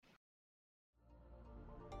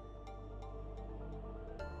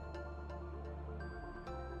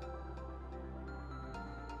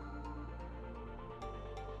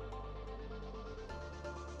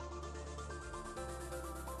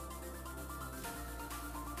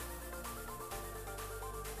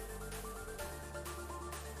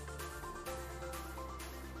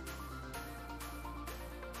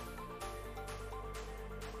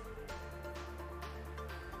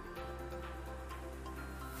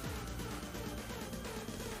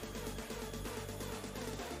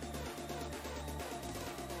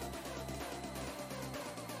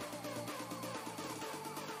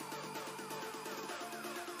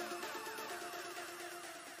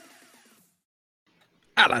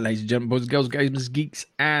Hello, ladies and gentlemen, boys and girls, gamers, geeks,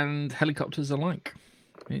 and helicopters alike.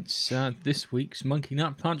 It's this week's Monkey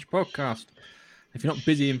Nut Punch podcast. If you're not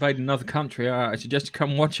busy invading another country, I suggest you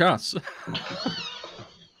come watch us.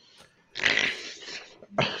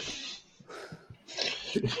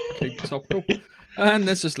 Keep it topical. And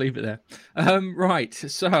let's just leave it there. Right, so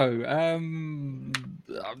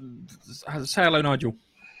say hello, Nigel.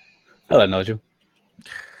 Hello, Nigel.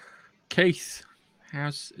 Keith,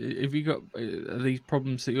 have you got these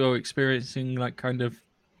problems that you're experiencing, like kind of?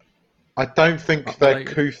 I don't think they're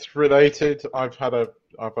Couth related. I've had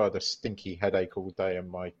a stinky headache all day, and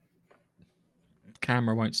my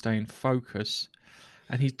camera won't stay in focus,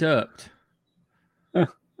 and he's derped.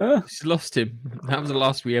 He's lost him. That was the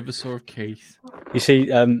last we ever saw of Keith. You see,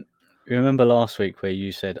 remember last week where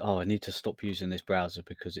you said, "Oh, I need to stop using this browser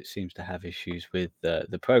because it seems to have issues with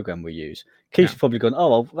the program we use." Keith's probably gone, "Oh,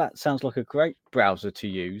 well, that sounds like a great browser to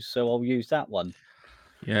use, so I'll use that one."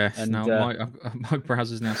 Yes. And now my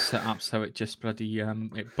browser's now set up so it just bloody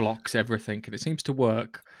it blocks everything, and it seems to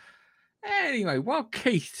work. Anyway, while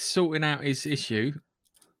Keith's sorting out his issue,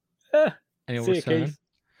 Keith.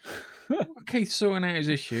 Keith's sorting out his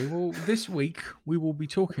issue. Well, this week we will be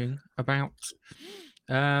talking about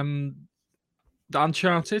the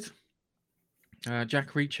Uncharted,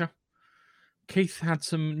 Jack Reacher. Keith had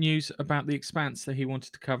some news about The Expanse that he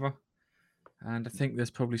wanted to cover, and I think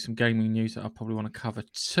there's probably some gaming news that I probably want to cover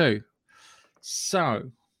too.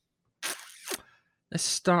 So let's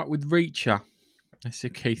start with Reacher. I see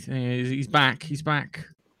Keith. He's back.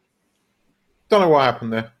 Don't know what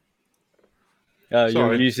happened there. You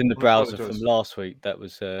were using the browser from last week. That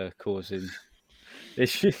was causing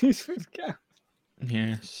issues with Gav.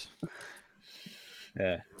 Yes.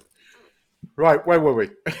 Yeah. Right, where were we?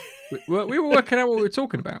 we were working out what we were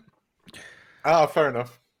talking about. Fair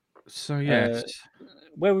enough. So, yes.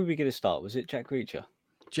 Where were we going to start? Was it Jack Reacher?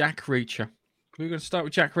 Jack Reacher. We're going to start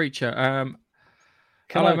with Jack Reacher.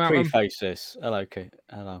 Can I preface this? Hello, Keith.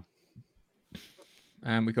 Hello.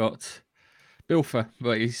 And we got Bilfer,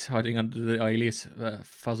 but he's hiding under the alias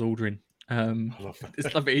Fuzz Aldrin. I love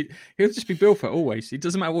that. He'll just be Bilfer always. It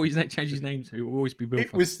doesn't matter what he changes his name to. He'll always be Bilfer.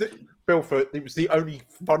 It was Bilfer. It was the only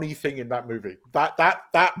funny thing in that movie. That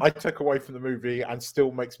I took away from the movie and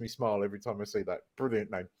still makes me smile every time I see that. Brilliant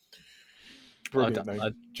name.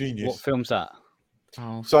 Genius. What film's that?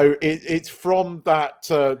 Oh. So it's from that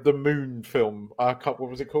the Moon film. What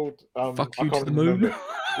was it called? Fuck You to the Moon.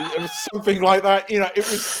 It was something like that. You know,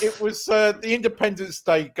 it was the Independence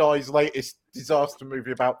Day guy's latest disaster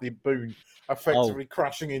movie about the moon effectively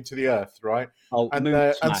crashing into the Earth, right? And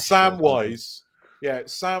Samwise,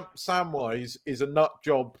 Samwise is a nut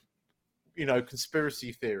job,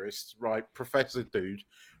 conspiracy theorist, right? Professor dude,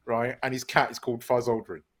 right? And his cat is called Fuzz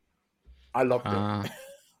Aldrin. I loved it.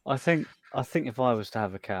 I think if I was to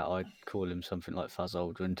have a cat, I'd call him something like Fuzz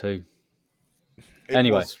Aldrin too.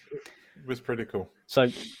 It was pretty cool. So,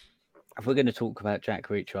 if we're going to talk about Jack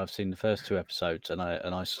Reacher, I've seen the first 2 episodes, and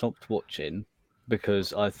I stopped watching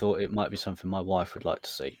because I thought it might be something my wife would like to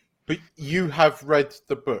see. But you have read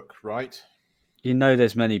the book, right? You know,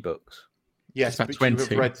 there's many books. Yes, but 20. You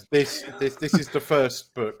have read this. This is the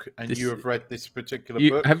first book, and you have read this particular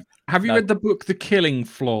book. Have you read the book, The Killing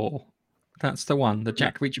Floor? That's the one, the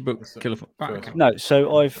Jack Reacher book, Killing Floor. Okay. No,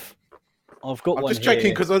 so I've got one. I'm just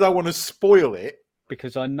checking because I don't want to spoil it.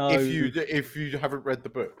 Because I know if you haven't read the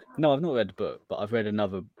book. No, I've not read the book, but I've read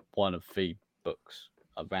another one of the books.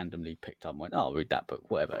 I randomly picked up and went, I'll read that book,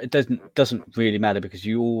 whatever. It doesn't really matter because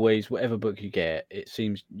you always, whatever book you get, it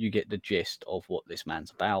seems you get the gist of what this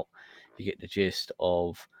man's about. You get the gist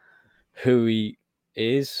of who he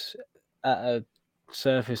is at a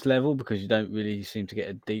surface level because you don't really seem to get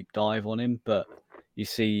a deep dive on him, but you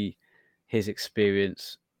see his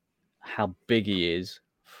experience, how big he is,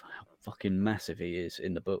 fucking massive he is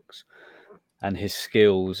in the books, and his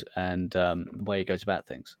skills and the way he goes about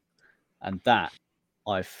things, and that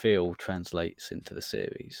I feel translates into the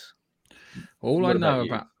series. All I know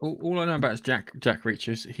about is Jack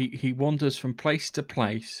Reacher. He wanders from place to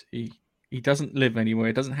place. He doesn't live anywhere.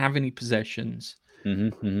 He doesn't have any possessions,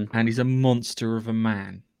 and he's a monster of a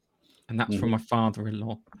man. And that's from my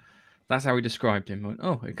father-in-law. That's how he described him. I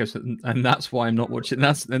went, it goes, and that's why I'm not watching.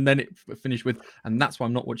 And then it finished with, and that's why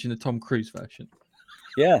I'm not watching the Tom Cruise version.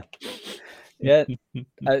 Yeah.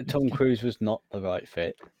 Tom Cruise was not the right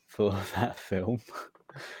fit for that film,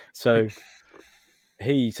 so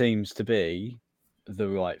he seems to be the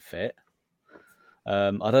right fit.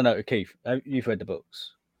 I don't know, Keith. You've read the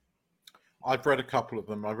books. I've read a couple of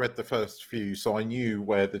them. I read the first few, so I knew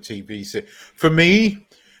where the TV sit. For me,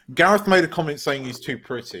 Gareth made a comment saying he's too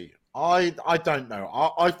pretty. I don't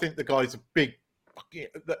know. I think the guy's a big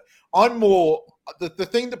I'm more the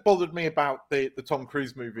thing that bothered me about the Tom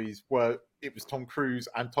Cruise movies were it was Tom Cruise,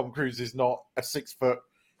 and Tom Cruise is not a 6-foot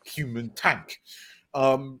human tank.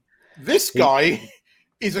 This guy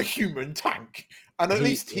is a human tank, and at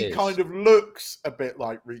least he kind of looks a bit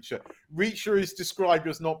like Reacher. Reacher is described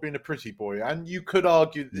as not being a pretty boy, and you could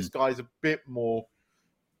argue that this guy's a bit more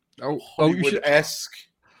Hollywood-esque.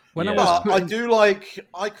 I kind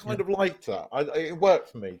of liked that. It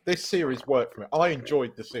worked for me. This series worked for me. I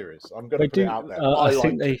enjoyed the series. I'm going to put it out there. I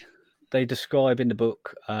think they describe in the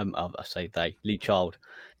book. I say Lee Child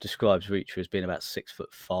describes Reacher as being about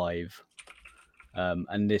 6'5",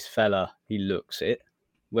 and this fella, he looks it.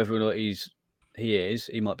 Whether or not he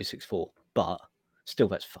might be 6'4", but still,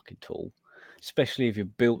 that's fucking tall. Especially if you're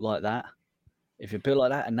built like that. If you're built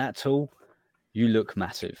like that and that tall, you look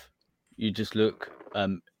massive. You just look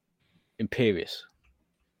imperious.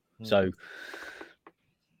 So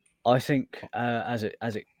I think as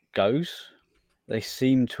it goes, they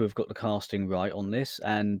seem to have got the casting right on this,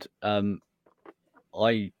 and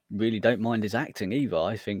I really don't mind his acting either.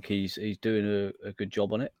 I think he's doing a good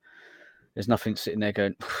job on it. There's nothing sitting there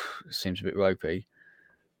going, it seems a bit ropey.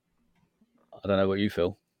 I don't know what you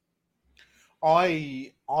feel.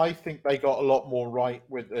 I think they got a lot more right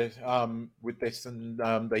with this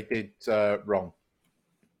than they did wrong.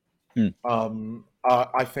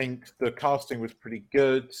 I think the casting was pretty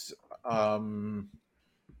good. I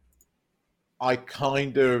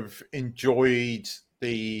kind of enjoyed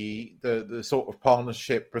the sort of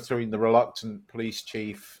partnership between the reluctant police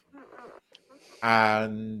chief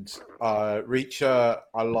and Reacher.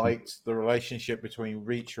 I liked the relationship between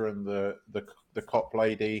Reacher and the cop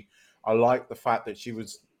lady. I liked the fact that she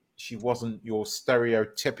wasn't your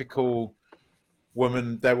stereotypical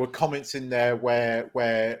woman. There were comments in there where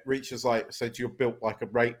Reacher's said you're built like a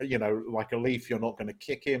leaf. You're not going to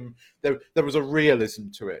kick him. There was a realism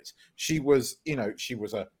to it. She was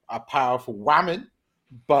a powerful woman,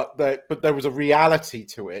 but there was a reality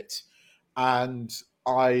to it, and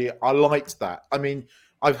I liked that. I mean,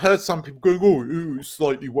 I've heard some people going, "Oh, it's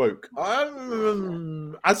slightly woke."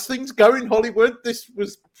 As things go in Hollywood, this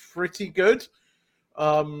was pretty good.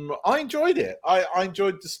 I enjoyed it. I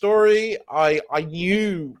enjoyed the story. I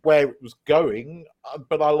knew where it was going,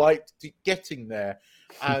 but I liked getting there.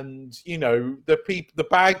 And the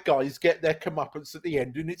bad guys get their comeuppance at the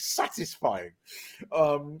end, and it's satisfying.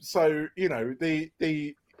 So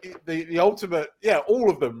the ultimate, all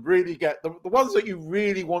of them really get the ones that you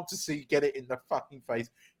really want to see get it in the fucking face.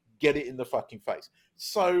 Get it in the fucking face.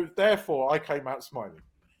 So therefore, I came out smiling.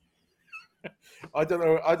 I don't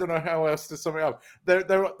know how else to sum it up.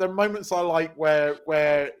 There are moments I like where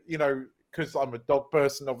because I'm a dog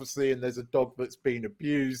person, obviously, and there's a dog that's been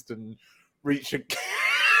abused and Reacher.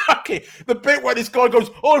 Okay, the bit where this guy goes,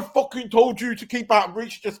 "I fucking told you to keep out," and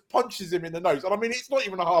Reacher just punches him in the nose, and I mean it's not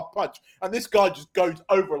even a hard punch, and this guy just goes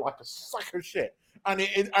over like a sack of shit, and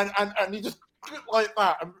he just like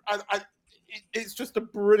that, and it's just a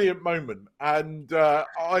brilliant moment, and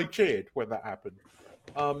I cheered when that happened.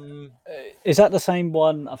 Is that the same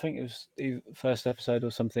one? I think it was the first episode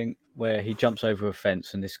or something where he jumps over a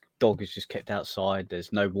fence and this dog is just kept outside.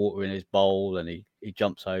 There's no water in his bowl, and he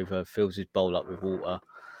jumps over, fills his bowl up with water,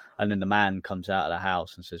 and then the man comes out of the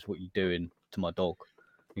house and says, "What are you doing to my dog?"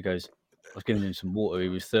 He goes, "I was giving him some water. He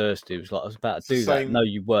was thirsty." It was like, "I was about to do that." No,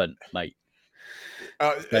 you weren't, mate.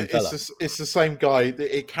 It's the same guy.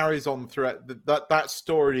 It carries on throughout that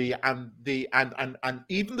story, and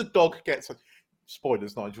even the dog gets.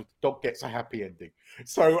 Spoilers, Nigel. The dog gets a happy ending.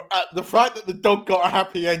 So the fact that the dog got a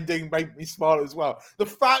happy ending made me smile as well. The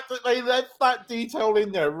fact that they left that detail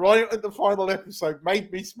in there right at the final episode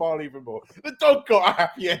made me smile even more. The dog got a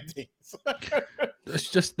happy ending.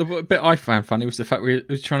 It's just the bit I found funny was the fact we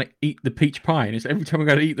was trying to eat the peach pie, and every time we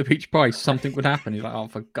go to eat the peach pie, something would happen. He's like, "Oh,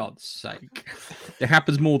 for God's sake!" It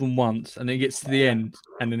happens more than once, and then he gets to the end,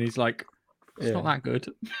 and then he's like, "It's not that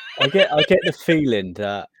good." I get the feeling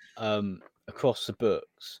that. Across the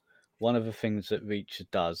books, one of the things that Reacher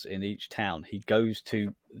does in each town, he goes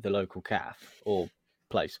to the local cafe or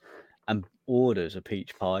place and orders a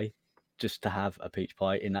peach pie just to have a peach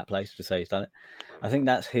pie in that place to say he's done it. I think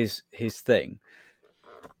that's his thing.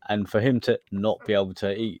 And for him to not be able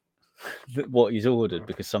to eat what he's ordered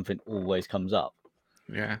because something always comes up.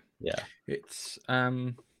 Yeah. It's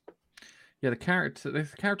the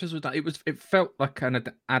characters were done. It felt like an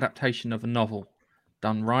adaptation of a novel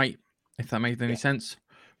done right. If that made any sense,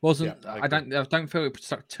 I don't feel it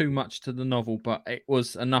stuck too much to the novel, but it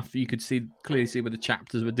was enough you could clearly see where the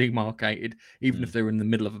chapters were demarcated, even if they were in the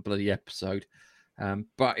middle of a bloody episode.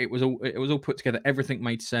 But it was all put together. Everything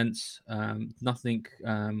made sense. Nothing.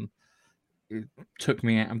 it took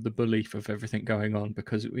me out of the belief of everything going on,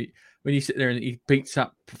 because when you sit there and he beats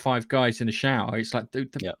up 5 guys in a shower, it's like,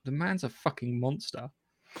 dude, the man's a fucking monster.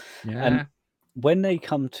 Yeah. And when they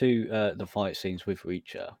come to the fight scenes with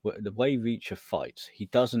Reacher, the way Reacher fights, he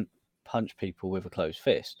doesn't punch people with a closed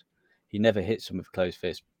fist. He never hits them with a closed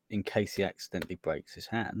fist in case he accidentally breaks his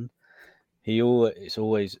hand. It's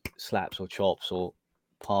always slaps or chops or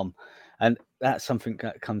palm, and that's something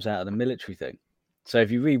that comes out of the military thing. So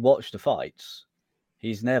if you rewatch the fights,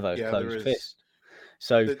 he's never closed fist.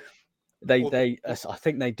 So I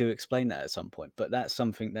think they do explain that at some point, but that's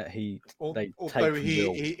something that although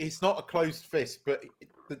he's not a closed fist, but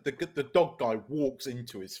the dog guy walks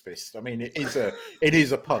into his fist. I mean, it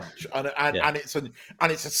is a punch, and it's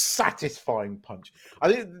a satisfying punch.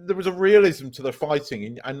 I think there was a realism to the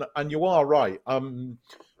fighting, and you are right.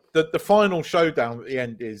 The final showdown at the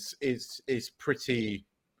end is pretty.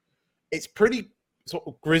 It's pretty sort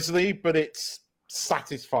of grisly, but it's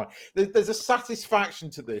satisfying. There's a satisfaction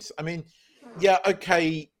to this. I mean, yeah,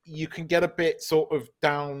 okay, you can get a bit sort of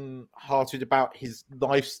downhearted about his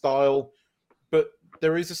lifestyle, but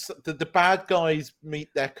there is the bad guys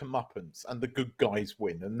meet their comeuppance and the good guys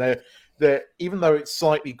win, and they're even though it's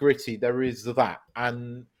slightly gritty, there is that,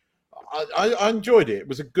 and I enjoyed it. It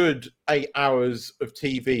was a good 8 hours of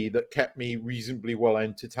TV that kept me reasonably well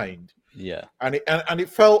entertained. Yeah, and it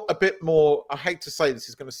felt a bit more. I hate to say this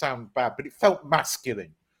is going to sound bad, but it felt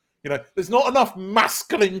masculine. You know, there's not enough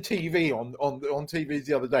masculine TV on TVs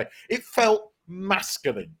the other day. It felt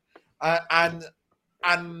masculine, and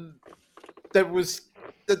there was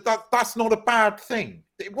that's not a bad thing.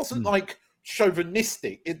 It wasn't like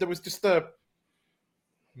chauvinistic. There was just a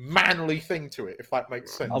manly thing to it, if that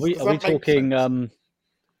makes sense. Are we talking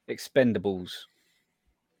Expendables?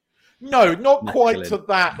 No, not quite to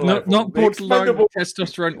that level. Not borderline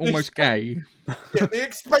testosterone, almost gay. Yeah, the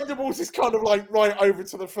Expendables is kind of like right over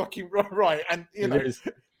to the fucking right, and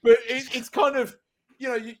but it's kind of,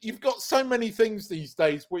 you've got so many things these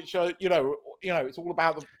days which are it's all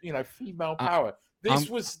about the female power. This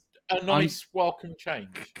was a nice welcome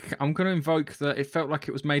change. I'm going to invoke that it felt like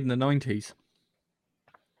it was made in the 90s.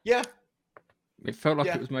 Yeah. It felt like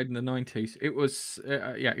it was made in the 90s. It was,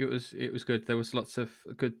 it was good. There was lots of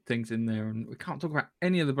good things in there, and we can't talk about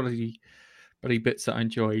any of the bloody bits that I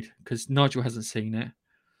enjoyed because Nigel hasn't seen it.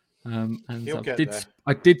 And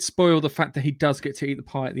I did spoil the fact that he does get to eat the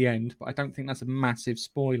pie at the end, but I don't think that's a massive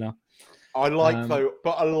spoiler. I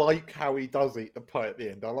like how he does eat the pie at the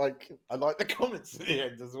end. I like the comments at the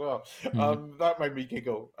end as well. That made me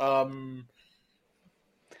giggle.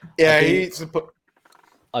 He eats the pie.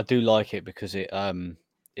 I do like it because it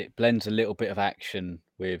blends a little bit of action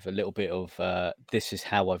with a little bit of this is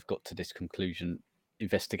how I've got to this conclusion,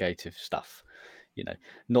 investigative stuff.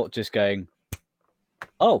 Not just going,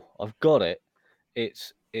 oh, I've got it.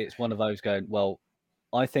 It's one of those going, well,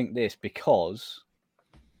 I think this because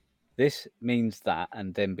this means that,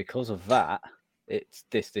 and then because of that, it's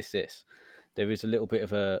this. There is a little bit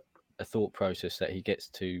of a thought process that he gets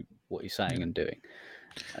to what he's saying and doing.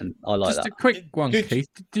 And I like that. Just a quick one, Keith.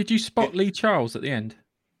 Did you spot Lee Charles at the end?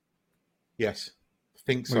 Yes, I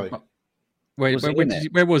think so. Where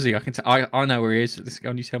was he? I can I know where he is.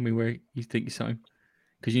 Can you tell me where you think you saw him?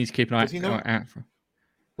 Because you need to keep an eye out for him.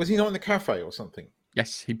 Was he not in the cafe or something?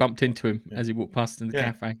 Yes, he bumped into him as he walked past in the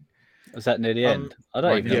cafe. Was that near the end? I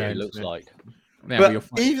don't even know what he looks like.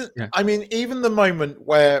 But even the moment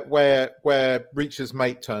where Reacher's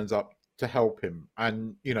mate turns up to help him,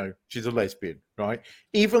 and she's a lesbian, right?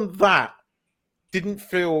 Even that didn't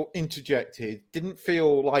feel interjected, didn't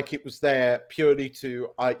feel like it was there purely to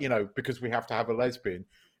because we have to have a lesbian.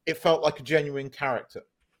 It felt like a genuine character,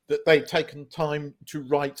 that they'd taken time to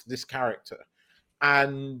write this character,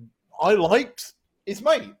 and I liked his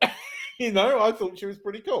mate. I thought she was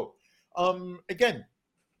pretty cool. Again,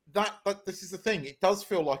 but this is the thing, it does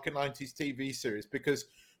feel like a 90s TV series because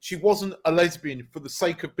she wasn't a lesbian for the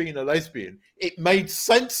sake of being a lesbian. It made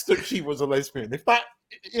sense that she was a lesbian. If that,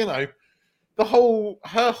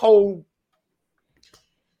 her whole.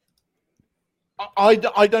 I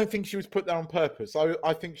don't think she was put there on purpose.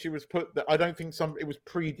 I think she was put there. I don't think it was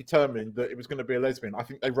predetermined that it was going to be a lesbian. I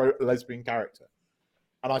think they wrote a lesbian character,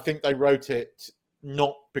 and I think they wrote it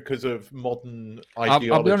not because of modern ideology.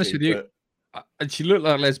 I'll be honest with you. She looked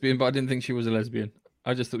like a lesbian, but I didn't think she was a lesbian.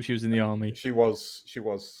 I just thought she was in the army. She was.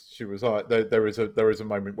 There is a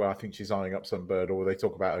moment where I think she's eyeing up some bird, or they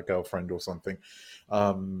talk about her girlfriend or something.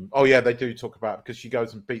 They do talk about it because she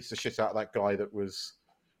goes and beats the shit out of that guy that was.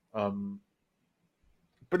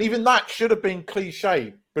 But even that should have been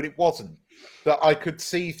cliche, but it wasn't. That I could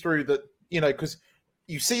see through that, because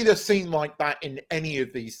you see the scene like that in any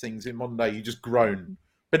of these things in modern day, you just groan.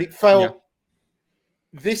 But it felt. Yeah.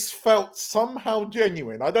 This felt somehow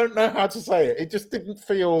genuine. I don't know how to say it. It just didn't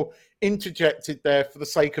feel interjected there for the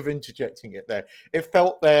sake of interjecting it there. It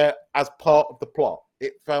felt there as part of the plot.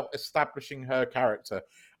 It felt establishing her character,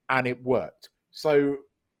 and it worked. So,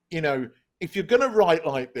 if you're going to write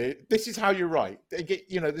like this, this is how you write.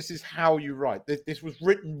 This is how you write. This was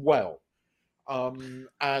written well, and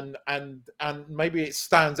maybe it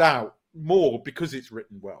stands out more because it's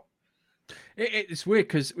written well. It's weird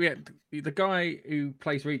because we had the guy who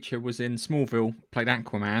plays Reacher was in Smallville, played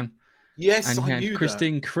Aquaman. Yes, and he had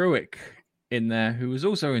Christine Kruick in there, who was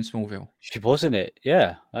also in Smallville. She was in it,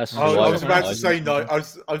 yeah. That's I was about to say no. I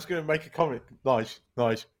was going to make a comment. Nice,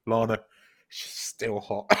 Lana. She's still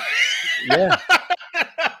hot. Yeah,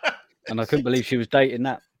 and I couldn't believe she was dating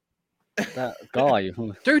that guy.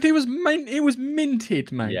 Dude, he was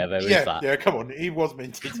minted, mate. Yeah, there is that. Yeah, come on, he was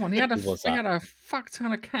minted. Come on, he had a fuck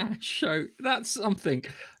ton of cash. So that's something.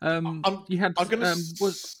 I'm gonna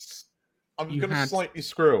slightly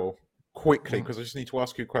squirrel quickly because I just need to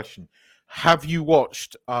ask you a question. Have you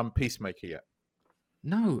watched Peacemaker yet?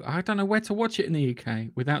 No, I don't know where to watch it in the UK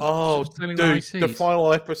without. Dude, the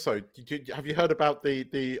final episode. Have you heard about the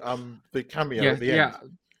cameo at the end?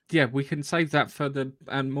 Yeah, we can save that for the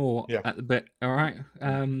and more at the bit. All right.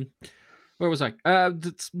 Where was I?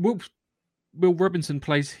 Will Robinson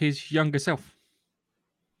plays his younger self.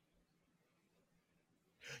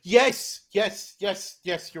 Yes,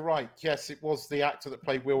 you're right. Yes, it was the actor that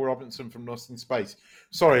played Will Robinson from Lost in Space.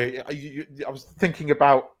 Sorry, I was thinking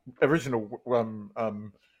about original Will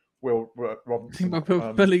Robinson. Think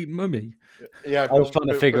about Billy Mummy. Yeah, I was trying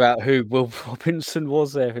to figure out who Will Robinson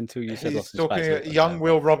was there until you said Lost in Space. He's talking young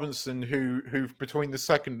Will Robinson, who between the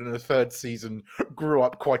second and the third season grew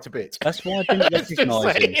up quite a bit. That's why I didn't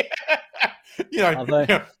recognise him.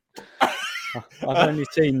 I've only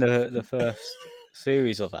seen the first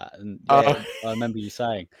series of that, and I remember you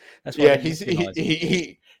saying that's why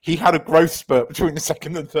he had a growth spurt between the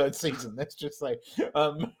second and third season, let's just say.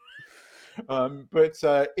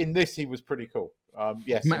 But in this he was pretty cool.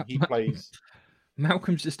 Yes, he plays.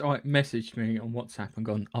 Malcolm's just messaged me on WhatsApp and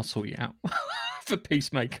gone, I'll sort you out for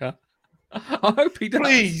Peacemaker. I hope he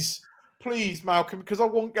does. Please, Malcolm, because I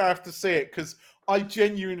want Gareth to see it, because I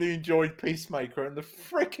genuinely enjoyed Peacemaker, and the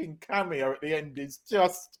freaking cameo at the end is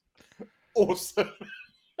just awesome.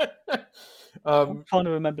 I'm trying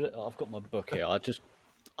to remember that. I've got my book here.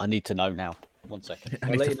 I need to know now. 1 second.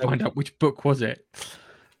 I need to find out which book was it.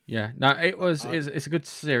 Yeah, no, it was. It's a good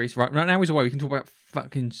series. Right now he's away. We can talk about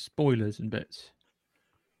fucking spoilers and bits.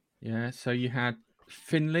 Yeah, so you had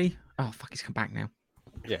Finley. Oh fuck, he's come back now.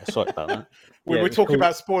 Yeah, sorry about that. We were talking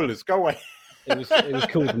about spoilers. Go away. It was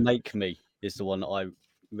called Make Me. Is the one that I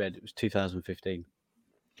read. It was 2015.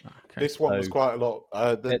 Okay. This one was quite a lot.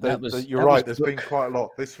 You're right. There's been quite a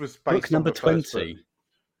lot. This was based book number on the 20.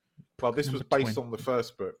 Well, this was based on the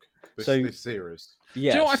first book. This series.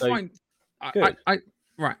 Yeah. Do you know what I find?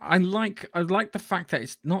 I like the fact that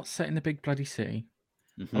it's not set in a big bloody city.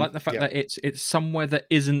 Mm-hmm. I like the fact that it's somewhere that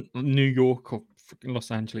isn't New York or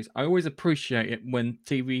Los Angeles. I always appreciate it when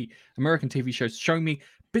American TV shows show me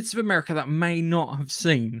bits of America that I may not have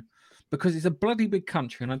seen, because it's a bloody big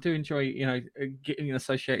country, and I do enjoy, getting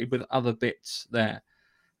associated with other bits there.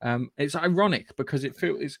 It's ironic because it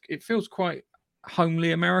feels quite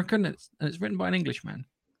homely American. It's written by an Englishman.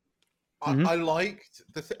 I liked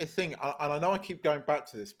the thing, and I know I keep going back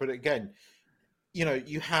to this, but again, you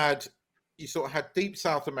sort of had Deep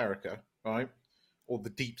South America, right, or the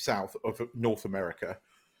Deep South of North America.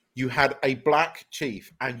 You had a black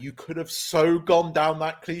chief, and you could have so gone down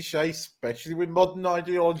that cliche, especially with modern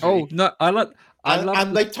ideology. Oh no,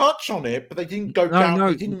 and they touch on it, but they didn't go down.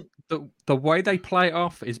 No, they didn't. The way they play it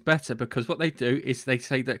off is better, because what they do is they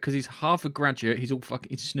say that because he's Harvard graduate, he's all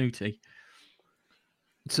fucking snooty.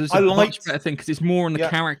 So it's a much better thing because it's more on the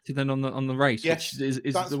character than on the race, which is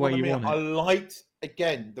the way you want it. I liked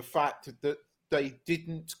again the fact that they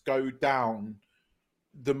didn't go down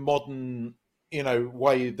the modern,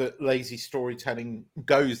 way that lazy storytelling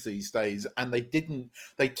goes these days, and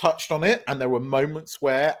they touched on it, and there were moments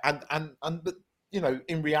where and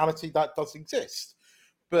in reality that does exist,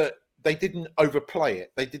 but they didn't overplay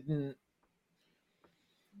it. They didn't,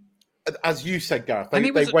 as you said, Gareth,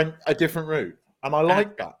 they went a different route, and I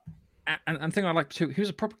like that. And the thing I like too, he was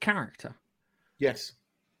a proper character. Yes.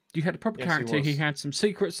 You had a proper character. He had some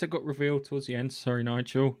secrets that got revealed towards the end. Sorry,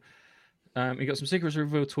 Nigel. He got some secrets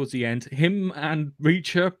revealed towards the end. Him and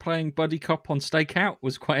Reacher playing buddy cop on Stakeout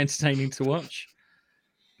was quite entertaining to watch.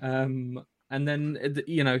 And then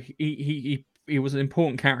he he was an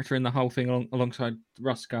important character in the whole thing alongside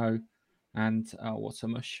Roscoe and what's a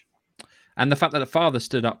mush. And the fact that the father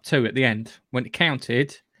stood up too at the end when it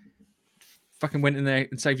counted, fucking went in there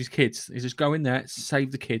and saved his kids. He just go in there,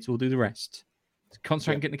 save the kids, we'll do the rest.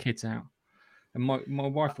 Concentrate on getting the kids out. And my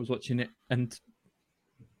wife was watching it, and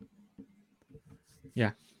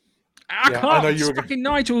I can't. I know you were fucking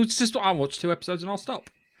Nigel. It's just I'll watch 2 episodes and I'll stop.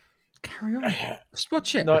 Carry on. Just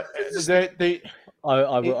watch it. No,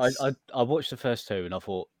 I watched the first 2 and I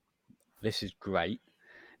thought this is great.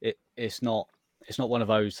 It's not one of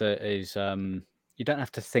those that is you don't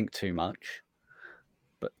have to think too much,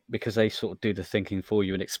 but because they sort of do the thinking for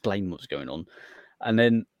you and explain what's going on, and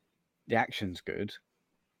then the action's good,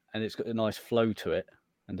 and it's got a nice flow to it,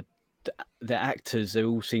 and the actors, they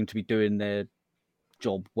all seem to be doing their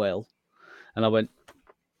job well. And I went,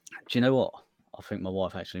 do you know what? I think my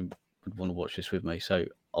wife actually would want to watch this with me, so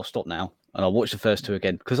I'll stop now and I'll watch the first 2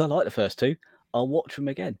 again because I like the first 2. I'll watch them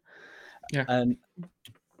again. Yeah. And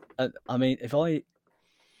I mean, if I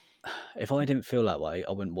didn't feel that way,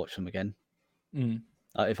 I wouldn't watch them again.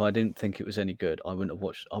 If I didn't think it was any good, I wouldn't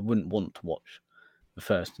want to watch the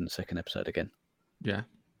first and the second episode again. Yeah.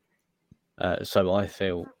 So I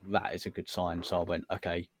feel that is a good sign. So I went,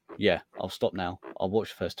 okay, yeah, I'll stop now. I'll watch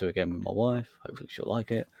the first 2 again with my wife. Hopefully she'll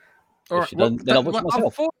like it. All right, then I'll watch it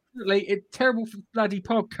myself. Unfortunately, it's terrible for the bloody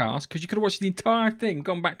podcast because you could have watched the entire thing,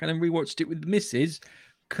 gone back and then rewatched it with the missus.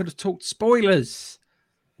 Could have talked spoilers.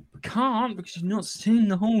 Can't because you've not seen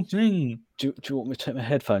the whole thing. Do you want me to take my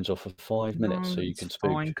headphones off for 5 minutes so you can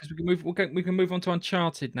speak? Fine, because we can move on to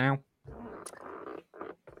Uncharted now.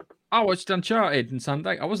 I watched Uncharted on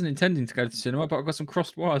Sunday. I wasn't intending to go to the cinema, but I got some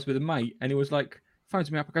crossed wires with a mate, and he was like, phones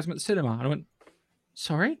me up because I'm at the cinema. And I went,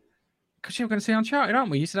 sorry? Because you're going to see Uncharted,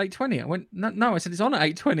 aren't we? You said 8:20. I went, no, I said it's on at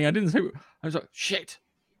 8:20. I didn't say. I was like, shit.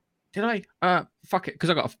 Did I? Fuck it. Because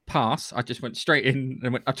I got a pass. I just went straight in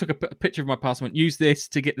and I took a picture of my pass and went, use this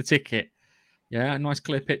to get the ticket. Yeah, a nice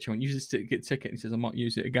clear picture. I went, use this to get the ticket. And he says, I might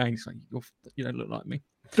use it again. He's like, you don't look like me.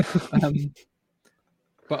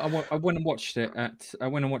 But I went and watched it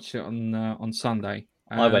on Sunday.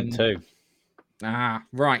 I went too.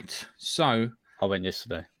 Right. So I went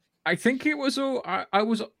yesterday. I think it was all. I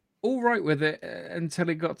was all right with it until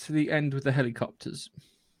it got to the end with the helicopters.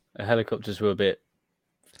 The helicopters were a bit.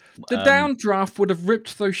 The downdraft would have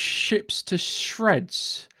ripped those ships to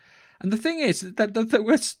shreds. And the thing is that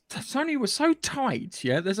Sony was so tight.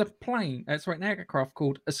 Yeah, there's a plane. Sorry, an aircraft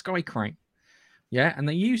called a Sky Crane. Yeah, and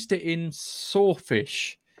they used it in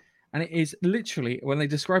Sawfish. And it is literally, when they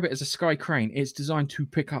describe it as a Sky Crane, it's designed to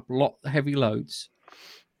pick up heavy loads.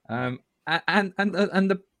 And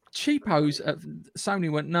the cheapos at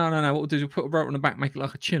Sony went, no. What we'll do is we'll put a rope on the back, make it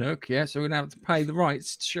like a Chinook. Yeah, so we're going to have to pay the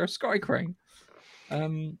rights to show a Sky Crane.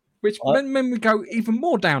 Which then we go even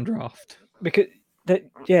more downdraft. Because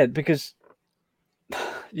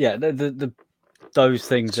those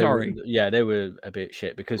things. Sorry. They were a bit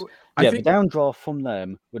shit because the downdraft from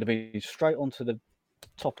them would have been straight onto the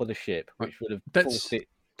top of the ship, which would have forced it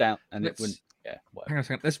down, and it wouldn't. Yeah. Whatever. Hang on a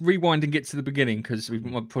second. Let's rewind and get to the beginning because we've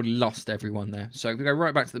probably lost everyone there. So we go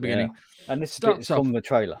right back to the beginning. And this starts from the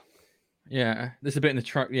trailer. Yeah, there's a bit in the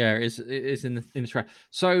trailer. Yeah, it is in the trailer.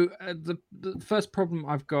 So the first problem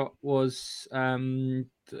I've got was Nathan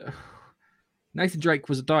Drake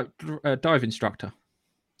was a dive instructor.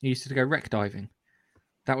 He used to go wreck diving.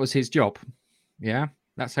 That was his job. Yeah,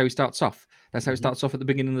 that's how he starts off. That's how he starts off at the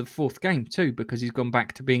beginning of the 4th game too, because he's gone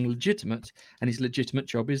back to being legitimate, and his legitimate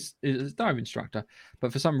job is a dive instructor.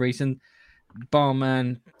 But for some reason,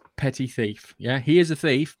 barman, petty thief. Yeah, he is a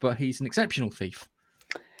thief, but he's an exceptional thief.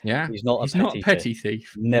 Yeah, he's not a petty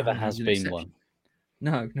thief. Never has been one.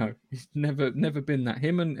 No, he's never been that.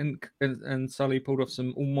 Him and Sully pulled off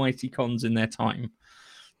some almighty cons in their time.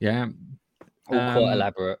 Yeah, all quite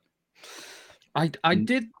elaborate.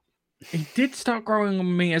 He did start growing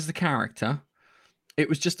on me as the character. It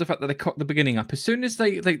was just the fact that they cocked the beginning up. As soon as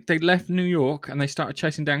they left New York and they started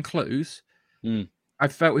chasing down clues, I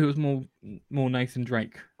felt he was more Nathan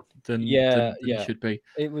Drake than he should be.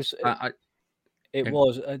 It was.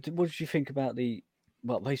 What did you think about the?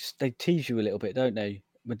 Well, they tease you a little bit, don't they?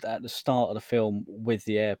 At the start of the film with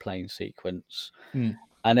the airplane sequence, and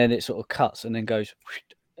then it sort of cuts and then goes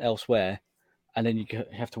elsewhere, and then you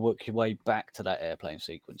have to work your way back to that airplane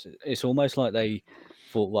sequence. It's almost like they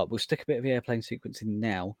thought, well, we'll stick a bit of the airplane sequence in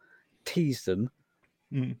now, tease them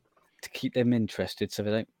to keep them interested, so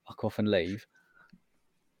they don't fuck off and leave,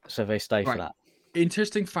 so they stay for that.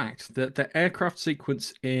 Interesting fact that the aircraft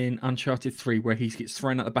sequence in Uncharted 3 where he gets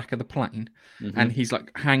thrown at the back of the plane and he's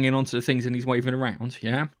like hanging onto the things and he's waving around,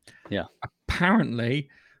 yeah. Apparently,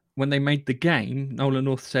 when they made the game, Nolan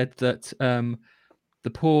North said that the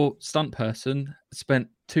poor stunt person spent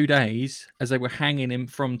 2 days as they were hanging him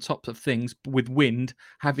from tops of things with wind,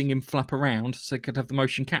 having him flap around so they could have the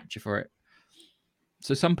motion capture for it.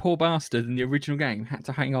 So some poor bastard in the original game had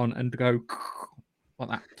to hang on and go like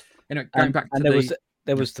that. Anyway, going back to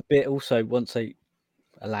there was the bit also once they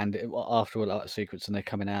landed after all that sequence and they're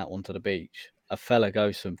coming out onto the beach. A fella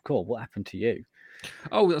goes to him, "Cool, what happened to you?"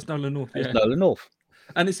 Oh, that's Nolan North. It's Nolan North.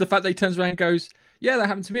 And it's the fact that he turns around and goes, "Yeah, that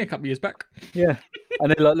happened to me a couple of years back." Yeah,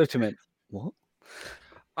 and they like looked at me, "What?"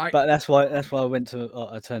 But that's why I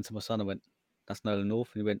turned to my son and went, "That's Nolan North."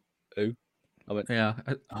 And he went, "Who?" I went, "Yeah."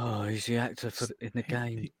 Oh, he's the actor in the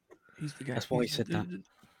game. He's the guy. That's why he said that.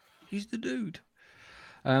 He's the dude.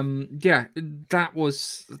 Yeah, that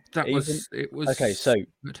was. It was okay. So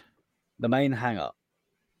good. The main hang up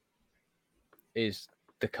is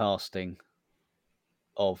the casting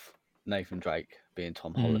of Nathan Drake being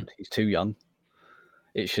Tom Holland. He's too young.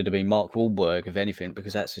 It should have been Mark Wahlberg, if anything,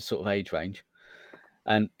 because that's his sort of age range.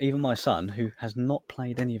 And even my son, who has not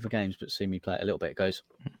played any of the games but seen me play it a little bit, goes,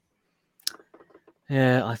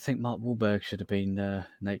 "Yeah, I think Mark Wahlberg should have been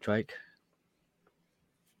Nate Drake."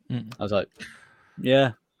 I was like,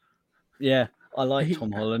 yeah, I like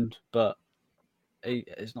Tom Holland, but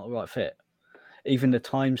it's not the right fit. Even the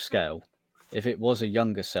time scale, if it was a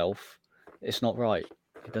younger self, it's not right.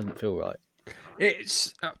 It doesn't feel right.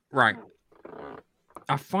 It's right.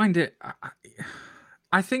 I find it.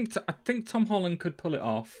 I think Tom Holland could pull it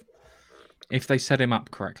off if they set him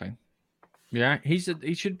up correctly. Yeah, he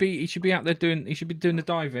should be out there doing the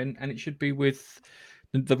diving, and it should be with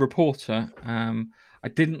the reporter. I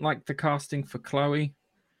didn't like the casting for Chloe.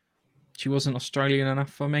 She wasn't Australian enough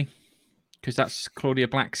for me because that's Claudia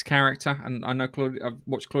Black's character, and I know I've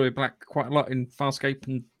watched Claudia Black quite a lot in Farscape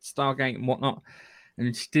and Stargate and whatnot,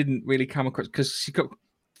 and she didn't really come across because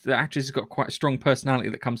the actress has got quite a strong personality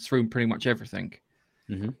that comes through in pretty much everything.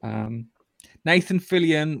 Nathan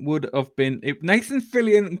Fillion Nathan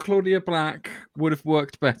Fillion and Claudia Black would have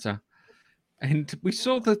worked better, and we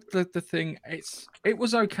saw the thing. It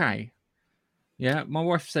was okay. Yeah, my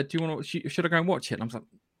wife said, "Do you want to? Should I go and watch it?" And I was like,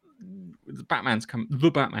 "The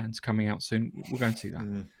Batman's coming out soon. We're going to see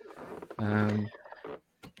that."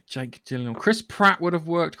 Jake Gyllenhaal, Chris Pratt would have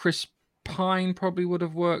worked. Chris Pine probably would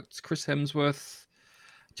have worked. Chris Hemsworth,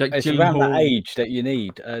 Jake it's Gyllenhaal. Around that age that you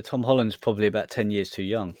need. Tom Holland's probably about 10 years too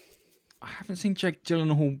young. I haven't seen Jake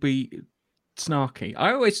Gyllenhaal be snarky.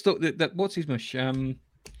 I always thought that what's his mush? The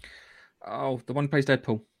one who plays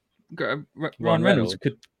Deadpool. Ryan Reynolds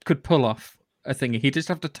could pull off a thing. He'd just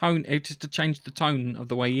have to change the tone of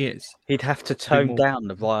the way he is. He'd have to tone down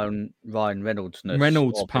the Ryan Reynolds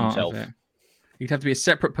part himself. Of it. He'd have to be a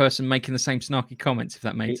separate person making the same snarky comments, if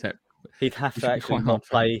that made sense. He'd have to actually not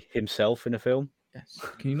play himself in a film. Yes.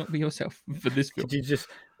 Can you not be yourself for this film?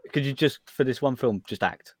 Could you just for this one film just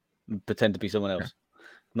act and pretend to be someone else? Yeah.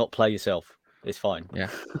 Not play yourself. It's fine.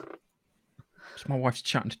 Yeah. So my wife's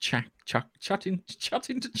chatting to Chuck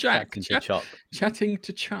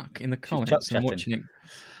in the comments and watching it.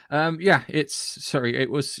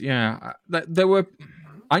 There were.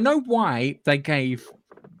 I know why they gave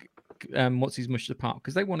what's his mush the part,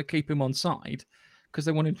 because they want to keep him on side because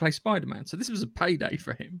they want him to play Spider-Man. So this was a payday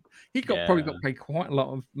for him. He probably got paid quite a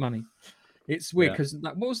lot of money. It's weird because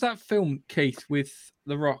what was that film, Keith, with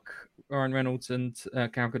The Rock, Ryan Reynolds, and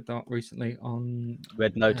Gal Gadot recently on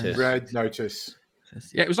Red Notice? Red Notice.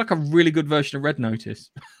 Yeah, it was like a really good version of Red Notice.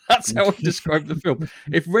 That's how I described the film.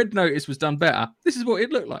 If Red Notice was done better, this is what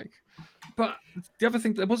it looked like. But the other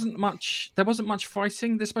thing, there wasn't much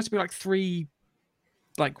fighting. There's supposed to be like three,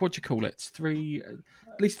 at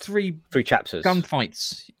least three chapters.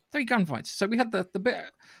 Gunfights. 3 gunfights. So we had the bit.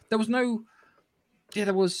 There was no. Yeah,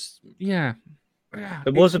 there was. Yeah.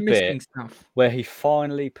 There was a bit where he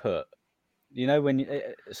finally put. You know when you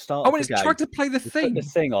start. Oh, when it's tried to play the thing. Put the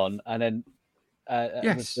thing on, and then.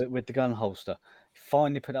 Yes. With the gun holster,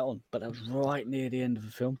 finally put that on, but that was right near the end of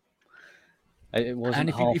the film. It wasn't.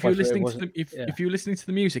 And if you're listening to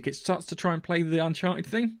the music, it starts to try and play the Uncharted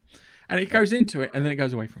thing, and it goes into it, and then it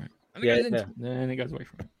goes away from it, and then it goes away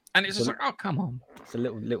from it, and it's just like, oh, come on! It's a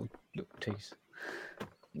little tease.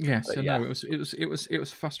 Yeah. So no, it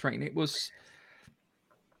was frustrating. It was.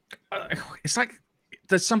 It's like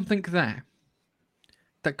there's something there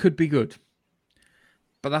that could be good,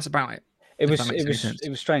 but that's about it. It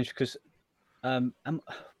was strange because,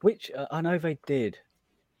 which I know they did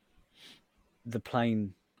the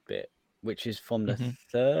plane bit, which is from the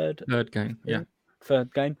third game,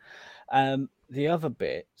 third game. The other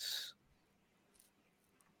bits,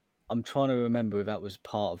 I'm trying to remember if that was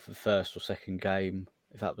part of the first or second game.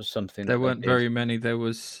 If that was something there that weren't very many. There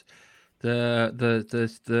was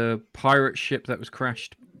the pirate ship that was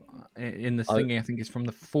crashed in the thingy. I think it's from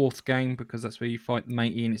the 4th game, because that's where you fight the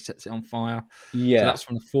matey and it sets it on fire. Yeah, so that's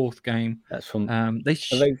from the 4th game. That's from. They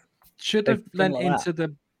should have lent into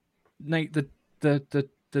the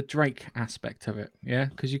Drake aspect of it, yeah,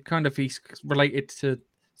 because he's related to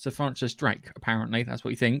Sir Francis Drake. Apparently, that's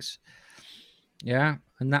what he thinks. Yeah,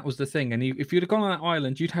 and that was the thing. And if you'd have gone on that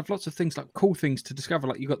island, you'd have lots of things, like cool things to discover.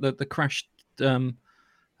 Like you got the crashed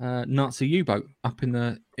Nazi U-boat up in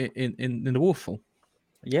the waterfall.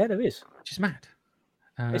 Yeah, there is, which is mad.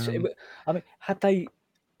 I mean, had they,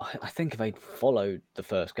 I think if they'd followed the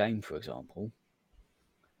first game, for example,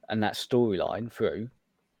 and that storyline through,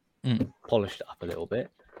 polished it up a little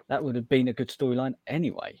bit, that would have been a good storyline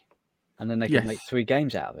anyway. And then they could make 3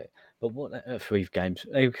 games out of it. But what 3 games?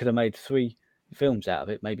 They could have made 3 films out of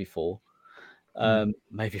it, maybe 4,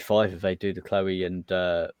 maybe 5 if they do the Chloe and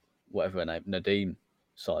whatever her name, Nadim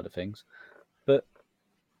side of things. But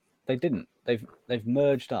they didn't. They've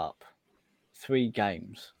merged up 3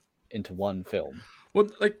 games into 1 film. Well,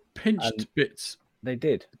 they pinched bits. They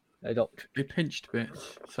did. They pinched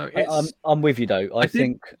bits. So I'm with you though. I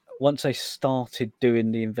think once they started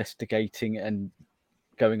doing the investigating and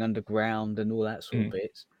going underground and all that sort of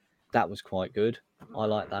bits, that was quite good. I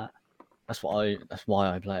like that. That's why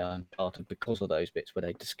I play Uncharted, because of those bits where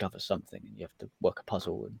they discover something and you have to work a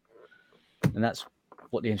puzzle, and that's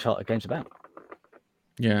what the Uncharted game's about.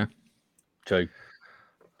 Yeah. True.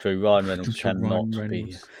 Ryan Reynolds cannot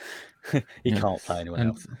be. He can't play anyone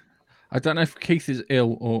else. I don't know if Keith is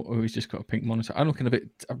ill or he's just got a pink monitor. I'm looking a bit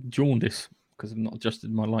jaundiced because I've not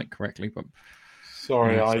adjusted my light correctly. But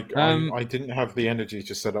sorry, I didn't have the energy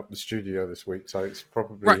to set up the studio this week, so it's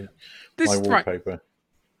probably my wallpaper.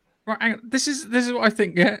 Right, hang on. This is what I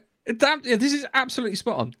think. Yeah, this is absolutely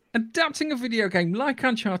spot on. Adapting a video game like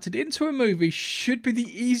Uncharted into a movie should be the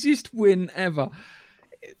easiest win ever.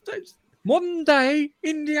 Modern day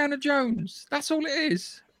Indiana Jones. That's all it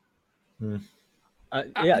is.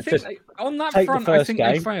 Yeah, just on that front, I think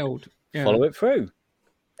they failed. Yeah. Follow it through.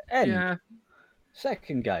 End. Yeah.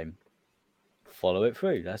 Second game. Follow it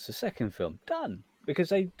through. That's the second film. Done. Because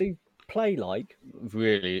they play like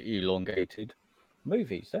really elongated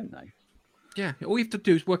movies, don't they? Yeah. All you have to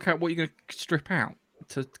do is work out what you're going to strip out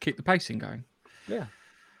to keep the pacing going. Yeah.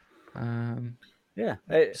 Yeah.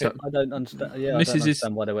 So, I don't understand. Yeah, I don't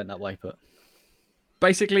understand why they went that way, but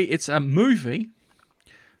basically, it's a movie.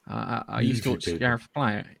 I used to watch Gareth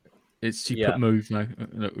play it. You put move no.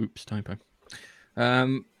 Oops, typo.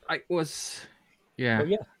 It was, Well,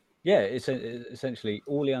 yeah. It's essentially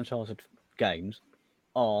all the Uncharted games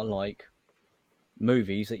are like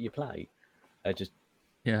movies that you play. They just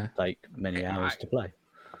take many hours to play.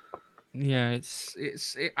 Yeah,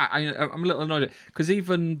 I'm a little annoyed because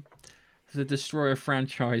even the Destroyer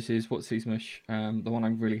franchises, what's his mush? The one I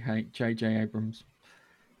really hate, J.J. Abrams.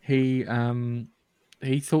 He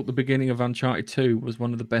thought the beginning of Uncharted 2 was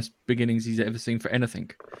one of the best beginnings he's ever seen for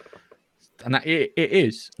anything, and that it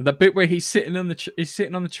is. The bit where he's sitting on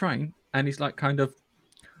the train and he's like, kind of,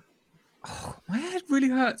 oh, my head really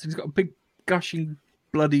hurts, and he's got a big gushing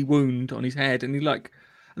bloody wound on his head, and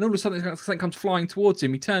and all of a sudden something comes flying towards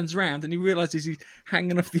him. He turns around and he realizes he's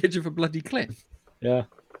hanging off the edge of a bloody cliff. Yeah.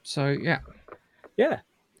 So yeah,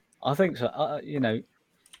 I think so.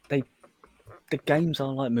 The games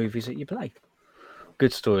are like movies that you play.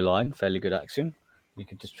 Good storyline, fairly good action. You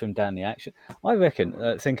could just trim down the action. I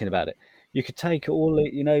reckon, thinking about it, you could take all the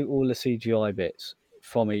CGI bits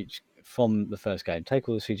from the first game. Take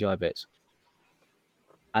all the CGI bits,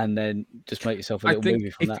 and then just make yourself a little movie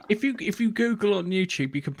from that. If you Google on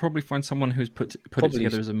YouTube, you can probably find someone who's put it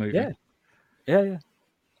together as a movie. Yeah.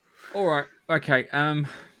 All right. Okay.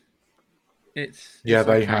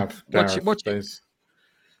 They have.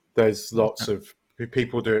 There's lots of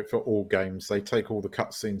people do it for all games. They take all the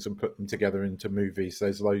cutscenes and put them together into movies.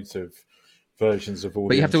 There's loads of versions of all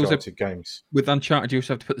the Uncharted games. With Uncharted, you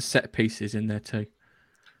also have to put the set pieces in there too.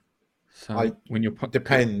 So when you're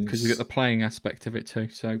depends, because you get the playing aspect of it too.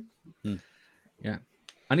 So yeah,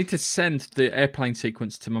 I need to send the airplane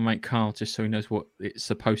sequence to my mate Carl just so he knows what it's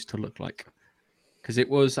supposed to look like. Because it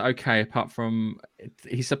was okay, apart from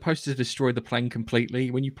he's supposed to destroy the plane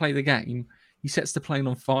completely. When you play the game, he sets the plane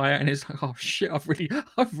on fire, and it's like, oh shit, I've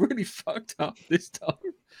really fucked up this time.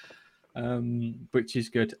 Which is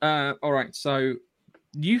good. All right, so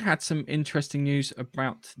you had some interesting news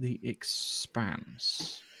about The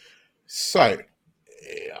Expanse. So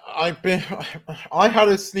I had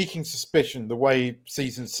a sneaking suspicion the way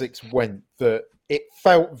season 6 went that it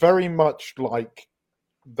felt very much like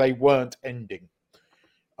they weren't ending.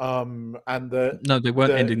 And no, they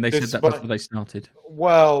weren't ending. They said that's where they started.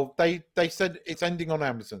 Well, they said it's ending on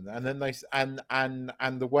Amazon, and then they and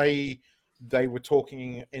the way they were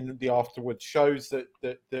talking in the afterwards shows that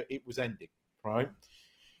it was ending, right?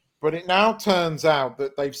 But it now turns out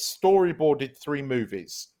that they've storyboarded 3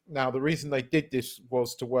 movies. Now, the reason they did this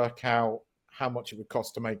was to work out how much it would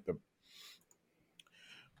cost to make them.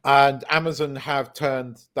 And Amazon have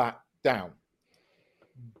turned that down.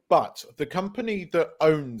 But the company that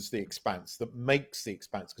owns The Expanse, that makes The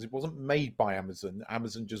Expanse, because it wasn't made by Amazon,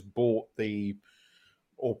 Amazon just bought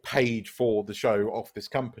or paid for the show off this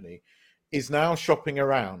company, is now shopping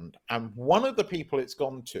around. And one of the people it's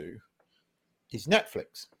gone to is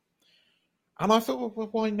Netflix. And I thought, well,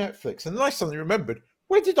 why Netflix? And then I suddenly remembered,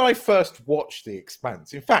 where did I first watch The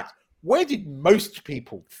Expanse? In fact, where did most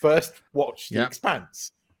people first watch The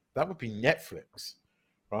Expanse? That would be Netflix,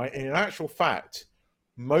 right? And in actual fact,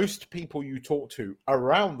 most people you talk to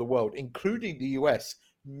around the world, including the US,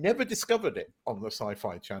 never discovered it on the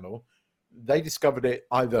Sci-Fi Channel. They discovered it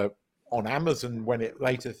either on Amazon when it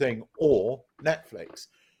later thing or Netflix.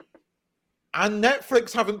 And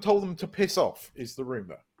Netflix haven't told them to piss off, is the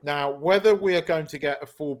rumor. Now, whether we are going to get a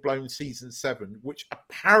full-blown season 7, which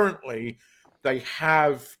apparently they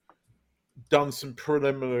have done some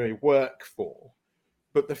preliminary work for,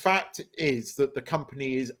 but the fact is that the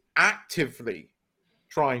company is actively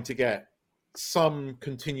trying to get some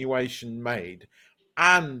continuation made,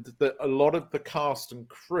 and that a lot of the cast and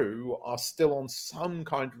crew are still on some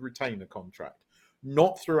kind of retainer contract,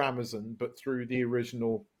 not through Amazon, but through the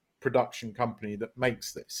original production company that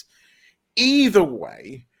makes this. Either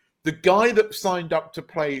way, the guy that signed up to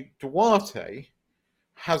play Duarte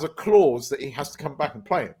has a clause that he has to come back and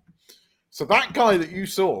play him. So that guy that you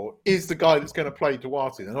saw is the guy that's going to play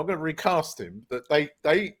Duarte. They're not going to recast him. That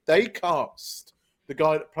they cast the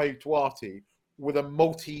guy that played Duarte with a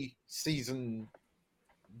multi-season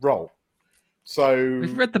role. So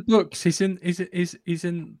we've read the books. He's in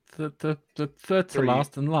the third to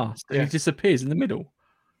last and last, and he disappears in the middle.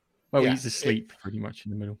 Well, he's asleep pretty much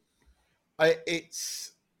in the middle.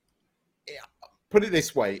 Put it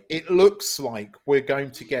this way: it looks like we're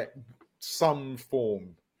going to get some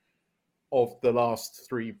form of the last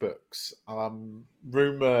 3 books.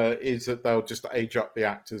 Rumor is that they'll just age up the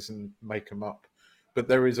actors and make them up. But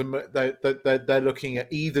there is they're looking at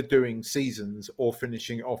either doing seasons or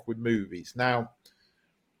finishing it off with movies. Now,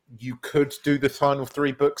 you could do the final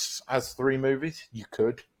 3 books as 3 movies. You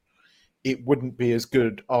could. It wouldn't be as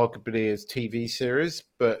good, arguably, as TV series,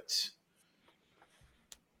 but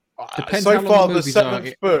so far, the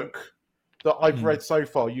 7th book that I've read so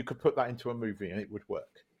far, you could put that into a movie and it would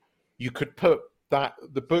work. You could put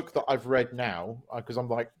the book that I've read now, because I'm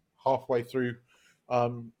like halfway through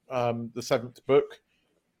the 7th book.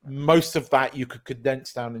 Most of that you could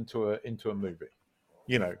condense down into a movie.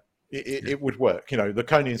 You know, it would work. You know, the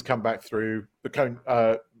Conians come back through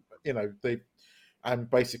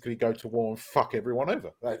and basically go to war and fuck everyone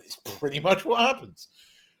over. That is pretty much what happens.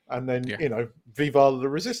 And then Viva la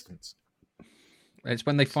Resistance. It's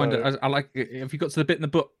when they find it. I like. Have you got to the bit in the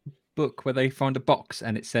book where they find a box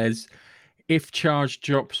and it says, "If charge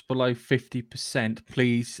drops below 50%,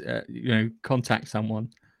 please, contact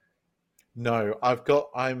someone." No,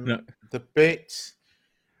 the bit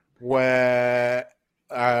where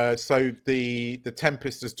so the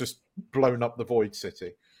Tempest has just blown up the Void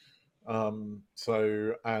City. We're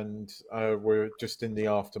just in the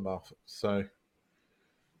aftermath. So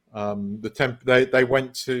they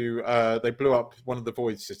went to they blew up one of the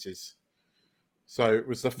Void Cities. So it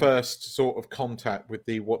was the first sort of contact with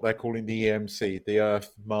what they're calling the EMC, the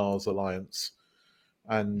Earth-Mars Alliance.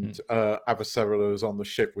 And Avasarala was on the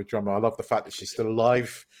ship with Drummer. I love the fact that she's still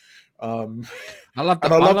alive. I love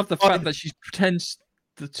the fact that she pretends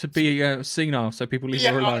to be senile, so people leave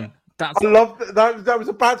her alone. I love that. I was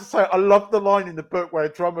about to say, I love the line in the book where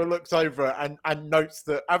Drummer looks over and notes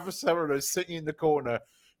that Avasarala is sitting in the corner,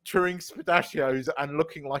 chewing spidachios and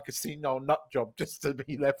looking like a senile nut job just to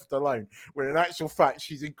be left alone. When in actual fact,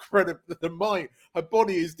 she's incredible. Her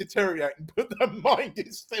body is deteriorating, but the mind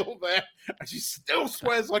is still there, and she still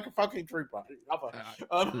swears like a fucking trooper. Love her.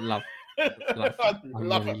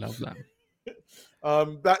 Love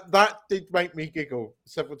that. That did make me giggle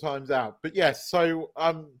several times out. But yes, so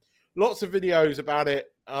lots of videos about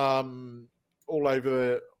it all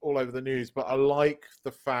over the news. But I like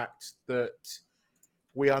the fact that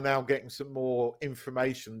we are now getting some more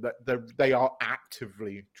information that they are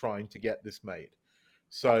actively trying to get this made,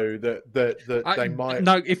 so that they might.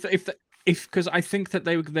 No, if because I think that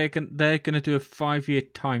they're going to do a 5-year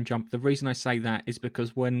time jump. The reason I say that is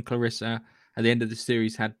because when Clarissa at the end of the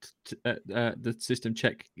series had the system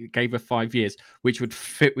check gave her 5 years, which would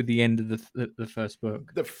fit with the end of the first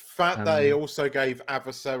book. The fact that they also gave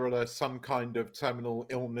Avasarala some kind of terminal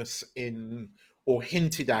illness or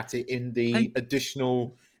hinted at it in the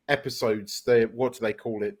additional episodes. What do they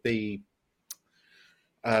call it? The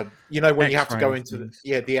when X-ray you have to go into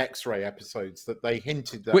the X-ray episodes that they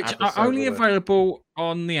hinted that, which are only available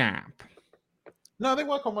on the app. No, they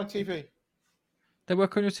work on my TV. They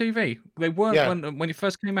work on your TV. They weren't when it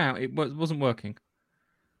first came out. It wasn't working.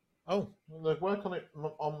 Oh, well, they work on it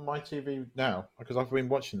on my TV now because I've been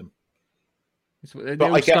watching them.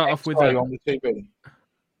 But I start off with on the TV.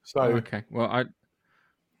 So okay, well I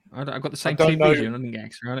got the same TV as you, and I didn't get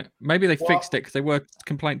X-ray on it. Maybe they fixed it because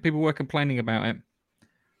people were complaining about it.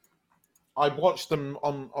 I watched them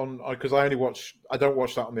on because I don't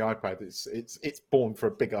watch that on the iPad. It's born for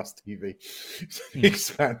a big ass TV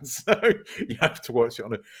expanse, so you have to watch it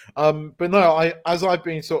on it. But no, as I've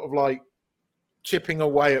been sort of like chipping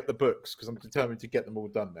away at the books because I'm determined to get them all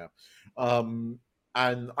done now.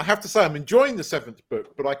 And I have to say I'm enjoying the 7th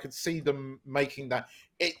book, but I could see them making that.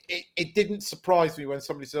 It didn't surprise me when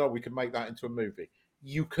somebody said, "Oh, we could make that into a movie."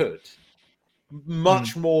 You could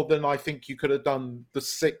much more than I think you could have done the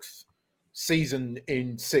 6th season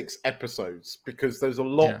in 6 episodes, because there's a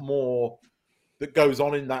lot more that goes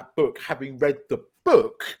on in that book, having read the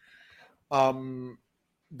book, than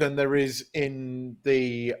there is in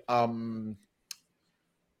the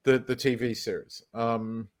TV series.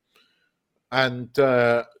 And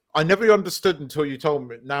I never understood until you told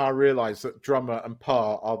me. Now I realise that Drummer and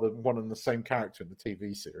Pa are the one and the same character in the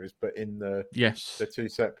TV series, but in the they're two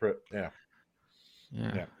separate.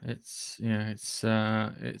 It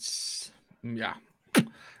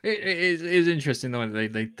is interesting though.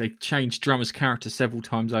 They changed Drummer's character several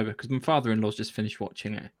times over, because my father-in-law's just finished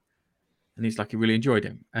watching it, and he's like, he really enjoyed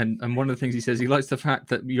it. And one of the things he says, he likes the fact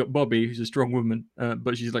that you got Bobby, who's a strong woman,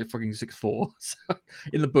 but she's like fucking 6'4". So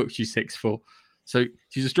in the book, she's 6'4". So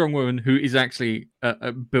she's a strong woman who is actually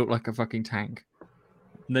built like a fucking tank.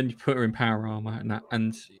 And then you put her in power armor and that,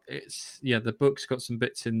 and it's the book's got some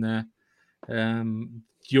bits in there.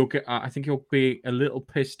 I think you'll be a little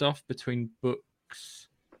pissed off between books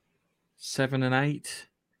 7 and 8.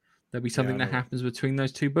 There'll be something that happens between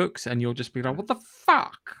those 2 books, and you'll just be like, "What the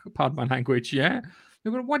fuck?" Pardon my language. Yeah,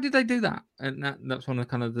 why did they do that? And that's one of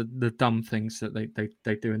kind of the dumb things that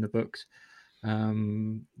they do in the books.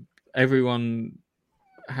 Everyone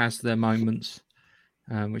has their moments,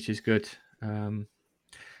 which is good. And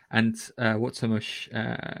what's so much?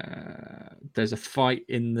 There's a fight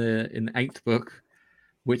in the 8th book,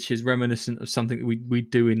 which is reminiscent of something that we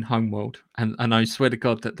do in Homeworld. And I swear to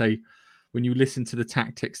God that when you listen to the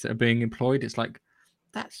tactics that are being employed, it's like,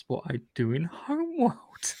 that's what I do in Homeworld.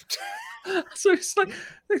 So it's like,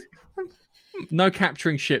 no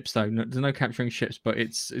capturing ships though. There's no capturing ships, but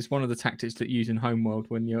it's one of the tactics that you use in Homeworld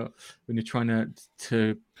when you're trying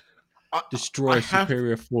to destroy a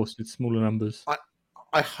superior force with smaller numbers.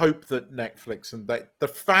 I hope that Netflix and the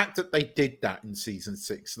fact that they did that in season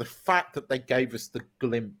 6, the fact that they gave us the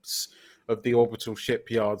glimpse of the orbital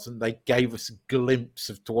shipyards, and they gave us a glimpse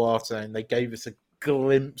of Duarte, and they gave us a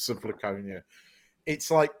glimpse of Laconia.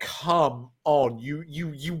 It's like, come on,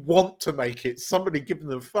 you want to make it. Somebody give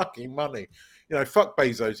them fucking money. Fuck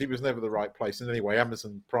Bezos. He was never the right place. And anyway,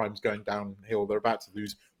 Amazon Prime's going downhill. They're about to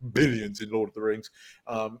lose billions in Lord of the Rings.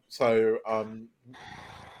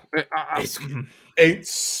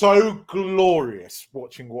 It's so glorious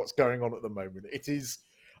watching what's going on at the moment. It is.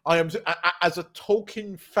 I am, as a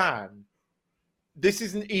Tolkien fan, this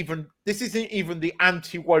isn't even the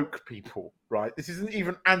anti-woke people, right? This isn't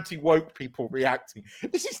even anti-woke people reacting.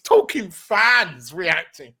 This is Tolkien fans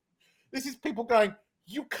reacting. This is people going,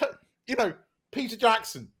 Peter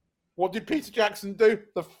Jackson. What did Peter Jackson do?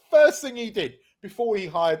 The first thing he did before he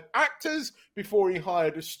hired actors, before he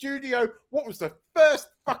hired a studio, what was the first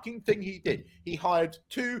fucking thing he did? He hired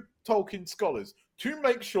 2 Tolkien scholars to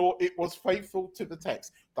make sure it was faithful to the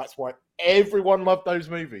text. That's why everyone loved those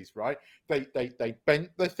movies, right? They bent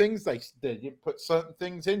the things, they put certain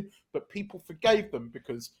things in, but people forgave them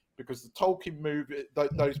because the Tolkien movie,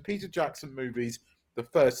 those Peter Jackson movies, the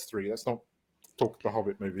first 3, let's not talk the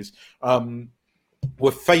Hobbit movies,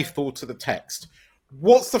 were faithful to the text.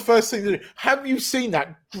 What's the first thing to do? Have you seen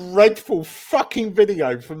that dreadful fucking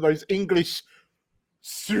video from those English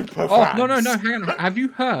super fans? No, hang on. Have you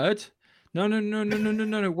heard? No.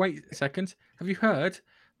 Wait a second. Have you heard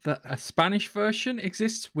that a Spanish version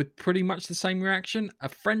exists with pretty much the same reaction? A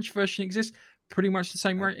French version exists, pretty much the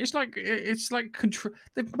same reaction. It's like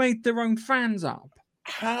they've made their own fans up.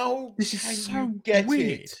 How this can is so you get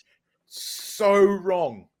weird. It so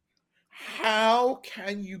wrong? how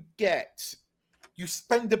can you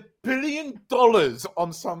spend $1 billion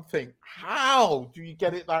on something? How do you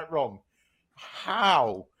get it that wrong?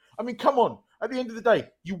 How? I mean, come on. At the end of the day,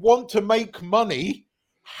 you want to make money.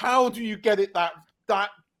 How do you get it that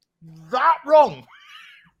wrong?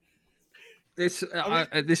 This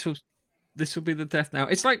will be the death now.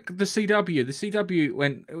 It's like the CW. The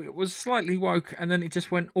CW it was slightly woke, and then it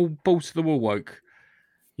just went all balls to the wall woke.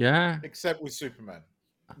 Yeah. Except with Superman,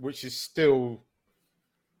 which is still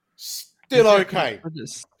okay.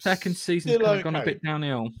 The second season's kind of gone a bit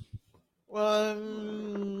downhill. Well,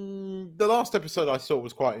 the last episode I saw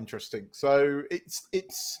was quite interesting, so it's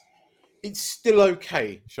still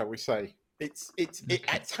okay, shall we say? It's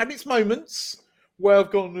had its moments where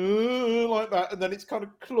I've gone like that, and then it's kind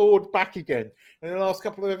of clawed back again. And in the last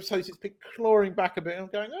couple of episodes, it's been clawing back a bit, and I'm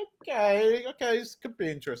going, okay, this could be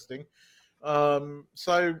interesting.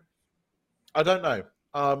 So I don't know,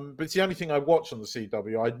 but it's the only thing I watch on the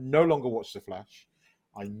CW. I no longer watch The Flash.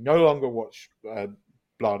 I no longer watch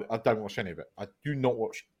Blood. I don't watch any of it. I do not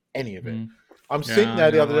watch any of it. I'm sitting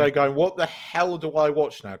there the other day going, what the hell do I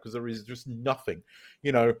watch now? Because there is just nothing.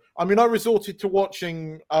 You know, I mean, I resorted to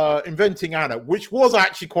watching Inventing Anna, which was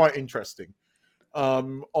actually quite interesting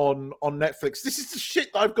on Netflix. This is the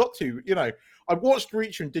shit that I've got to, you know. I watched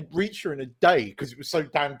Reacher and did Reacher in a day because it was so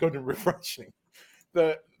damn good and refreshing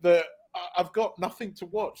that I've got nothing to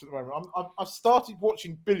watch at the moment. I've started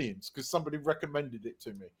watching Billions because somebody recommended it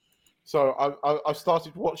to me. So I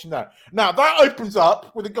started watching that. Now, that opens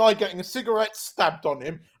up with a guy getting a cigarette stabbed on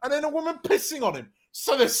him and then a woman pissing on him.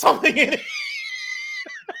 So there's something in it.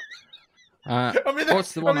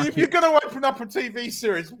 If you're going to open up a TV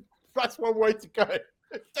series, that's one way to go.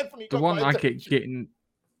 It's definitely got one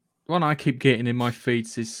I keep getting in my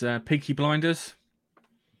feeds is Peaky Blinders.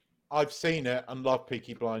 I've seen it and love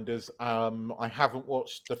Peaky Blinders. I haven't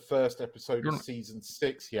watched the first episode of season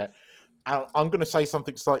 6 yet. I'm going to say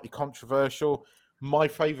something slightly controversial. My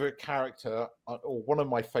favourite character, or one of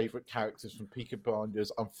my favourite characters from Peaky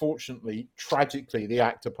Blinders, unfortunately, tragically, the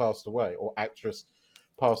actor passed away, or actress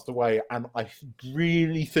passed away. And I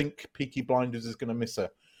really think Peaky Blinders is going to miss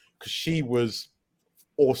her because she was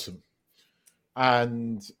awesome.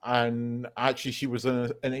 And actually, she was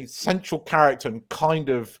an essential character and kind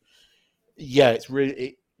of, it's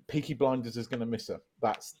really... Peaky Blinders is going to miss her.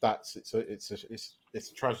 It's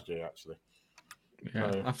a tragedy, actually.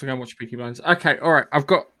 Yeah, I have to go and watch Peaky Blinders. Okay, all right. I've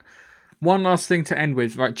got one last thing to end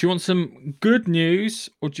with. Right, do you want some good news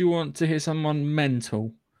or do you want to hear someone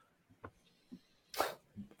mental?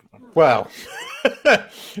 Well,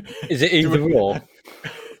 is it either or?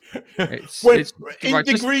 It's in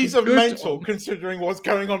degrees of mental, considering what's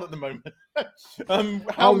going on at the moment.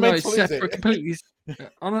 How mental is it? Completely.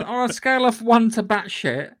 On a scale of 1 to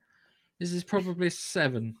batshit, this is probably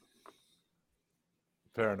 7.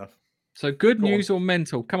 Fair enough. So good news or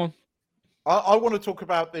mental? Come on. I want to talk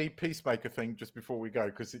about the Peacemaker thing just before we go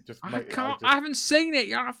because it just. I haven't seen it.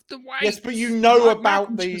 You have to wait. Yes, but you know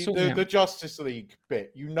about the Justice League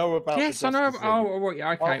bit. You know about. Yes, I know.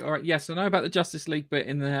 Okay. All right. Yes, I know about the Justice League bit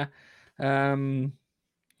in there. I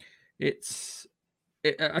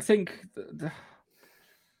think.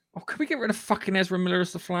 Can we get rid of fucking Ezra Miller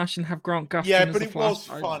as the Flash and have Grant Gustin as the Flash?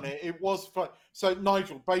 Was fun. It was fun. So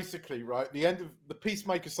Nigel, basically, right, the end of the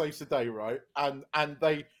Peacemaker saves the day, right, and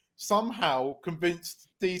they somehow convinced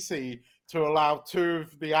DC to allow 2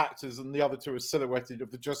 of the actors and the other 2 are silhouetted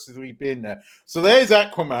of the Justice League being there. So there's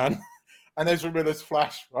Aquaman and Ezra Miller's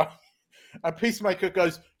Flash, right? And Peacemaker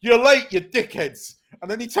goes, "You're late, you dickheads,"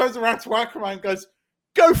 and then he turns around to Aquaman and goes,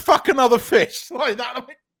 "Go fuck another fish," like that. I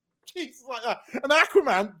mean, Jesus, like that. And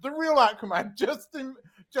Aquaman, the real Aquaman, Jason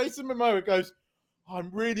Momoa goes, "I'm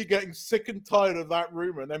really getting sick and tired of that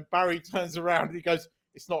rumor." And then Barry turns around and he goes,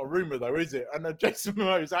 "It's not a rumor though, is it?" And then Jason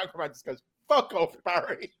Momoa's Aquaman just goes, "Fuck off,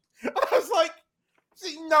 Barry." And I was like,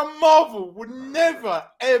 see, now Marvel would never,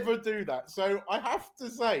 ever do that. So I have to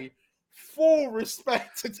say, full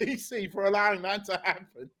respect to DC for allowing that to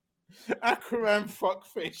happen. Aquaman fuck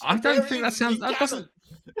fish. I don't think that sounds... That doesn't...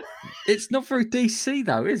 It's not very DC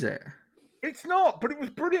though, is it? It's not, but it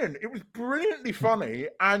was brilliant. It was brilliantly funny.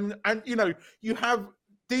 And you know, you have...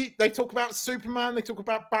 They talk about Superman, they talk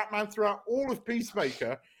about Batman throughout all of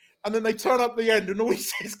Peacemaker, and then they turn up the end and all he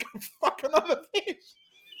says, "Go fuck another fish."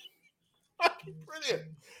 Fucking brilliant.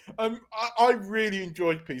 I really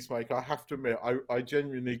enjoyed Peacemaker, I have to admit. I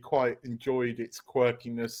genuinely quite enjoyed its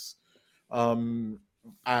quirkiness. And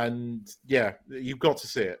yeah, you've got to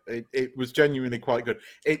see it. It was genuinely quite good.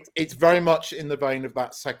 It's very much in the vein of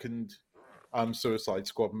that second Suicide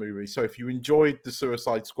Squad movie. So if you enjoyed the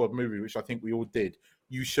Suicide Squad movie, which I think we all did,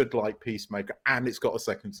 you should like Peacemaker, and it's got a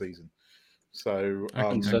second season. So,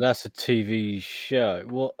 so that's a TV show.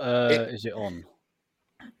 What is it on?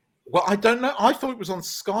 Well, I don't know. I thought it was on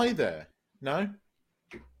Sky there. No?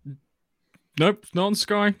 Nope, not on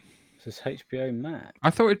Sky. This is HBO Max. I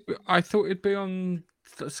thought it'd be on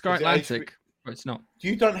Sky Atlantic, but it's not.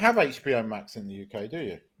 You don't have HBO Max in the UK, do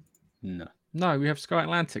you? No. No, we have Sky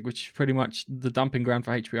Atlantic, which is pretty much the dumping ground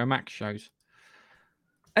for HBO Max shows.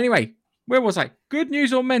 Anyway, where was I? Good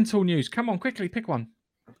news or mental news? Come on, quickly, pick one.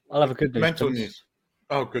 I'll have a good news. Mental news.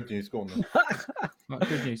 Oh, good news. Go on then. Right,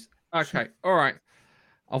 good news. Okay, all right.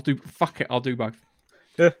 I'll do both.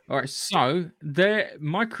 Yeah. All right, so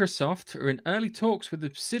Microsoft are in early talks with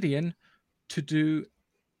Obsidian to do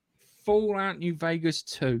Fallout New Vegas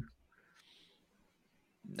 2.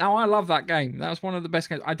 Now, I love that game. That was one of the best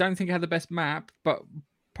games. I don't think it had the best map, but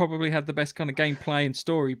probably had the best kind of gameplay and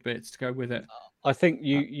story bits to go with it. I think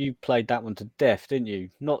you played that one to death, didn't you?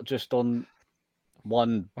 Not just on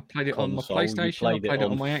one. I played it console, on my PlayStation. I played it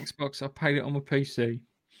on on my Xbox. I played it on my PC.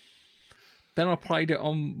 Then I played it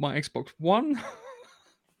on my Xbox One.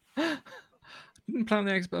 I didn't play on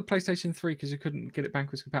the PlayStation 3 because you couldn't get it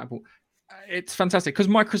backwards compatible. It's fantastic because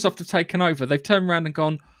Microsoft have taken over. They've turned around and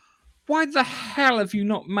gone, why the hell have you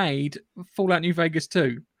not made Fallout New Vegas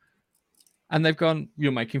 2? And they've gone,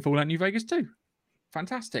 you're making Fallout New Vegas 2.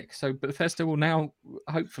 Fantastic. So Bethesda will now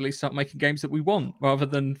hopefully start making games that we want rather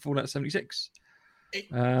than Fallout 76.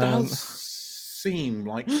 It does seem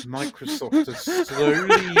like Microsoft has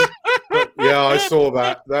slowly... Yeah, I saw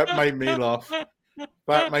that. That made me laugh.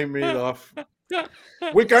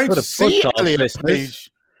 We're going to see Elliot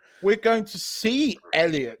Page. We're going to see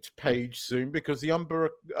Elliot Page soon because the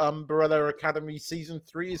Umbrella Academy Season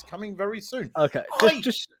 3 is coming very soon. Okay,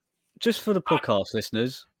 just for the podcast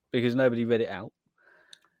listeners, because nobody read it out,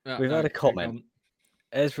 we've had a comment.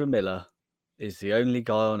 Ezra Miller is the only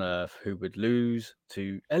guy on Earth who would lose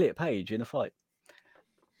to Elliot Page in a fight.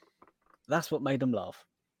 That's what made them laugh.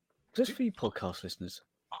 Just for you podcast listeners.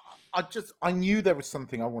 I knew there was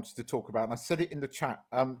something I wanted to talk about, and I said it in the chat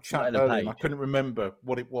earlier, and I couldn't remember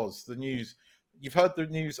what it was. The news. You've heard the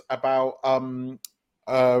news about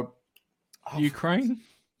Ukraine?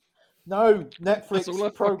 No,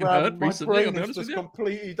 Netflix program. My brain has just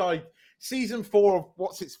completely died. Season 4 of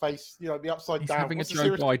what's its face? You know, the Upside Down. Having a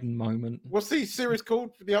Joe Biden moment. What's the series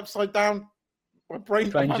called? The Upside Down. My brain.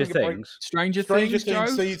 Stranger Things. Stranger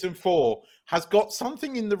Things. Season 4 has got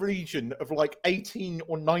something in the region of like 18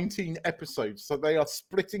 or 19 episodes. So they are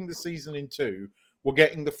splitting the season in two. We're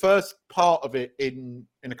getting the first part of it in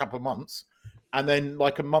a couple of months, and then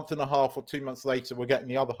like a month and a half or 2 months later, we're getting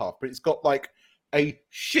the other half. But it's got like a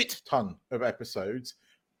shit ton of episodes,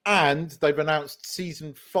 and they've announced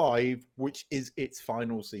season 5, which is its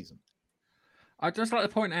final season. I'd just like to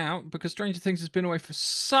point out, because Stranger Things has been away for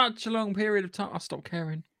such a long period of time, I've stopped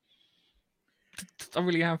caring. I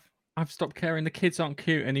really have. I've stopped caring. The kids aren't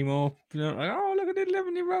cute anymore. You know, like, oh, look at the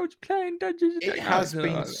 11-year-olds playing Dungeons and Dragons. It has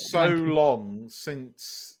been so long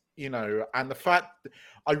since, you know, and the fact,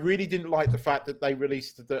 I really didn't like the fact that they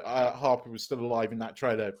released that Harper was still alive in that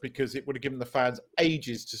trailer, because it would have given the fans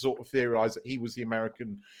ages to sort of theorize that he was the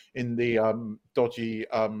American in the dodgy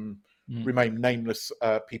remain nameless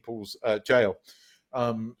people's jail.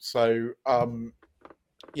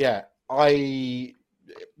 Yeah,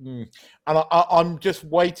 I'm just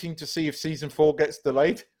waiting to see if season 4 gets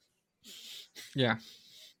delayed. Yeah,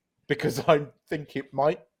 because I think it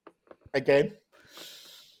might again.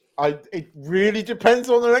 It really depends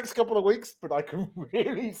on the next couple of weeks, but I can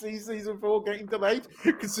really see season 4 getting delayed,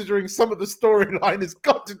 considering some of the storyline has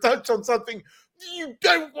got to touch on something you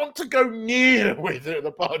don't want to go near with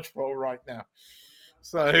the Barge Roll right now.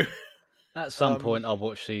 So, at some point, I'll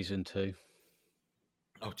watch season 2.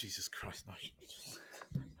 Oh, Jesus Christ, no.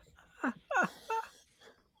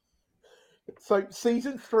 So,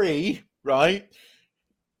 season 3, right?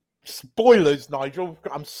 Spoilers, Nigel.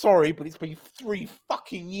 I'm sorry, but it's been 3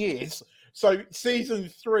 fucking years. So, season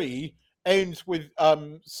 3 ends with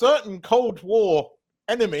certain Cold War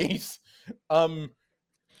enemies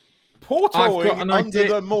portaling under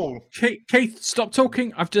the mall. Keith, stop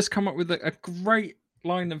talking. I've just come up with a great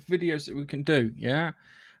line of videos that we can do, yeah?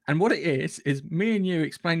 And what it is me and you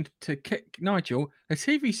explained to Nigel a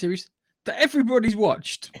TV series that everybody's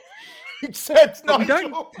watched. Except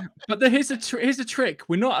Nigel. But here's a trick.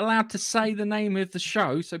 We're not allowed to say the name of the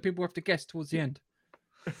show, so people have to guess towards the end.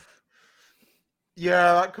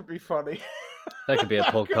 Yeah, that could be funny. That could be a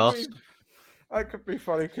podcast. That could be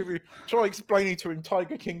funny. Could we try explaining to him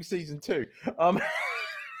Tiger King season 2? What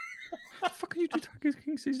the fuck can you do Tiger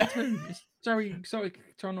King season 2? It's sorry,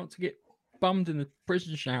 try not to get bummed in the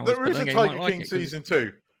prison showers. There is a Tiger King season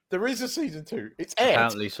 2. There is a season 2. It's aired.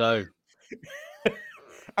 Apparently so.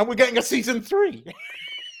 And we're getting a season 3.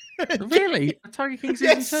 Really? A Tiger King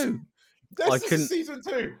season 2? This is season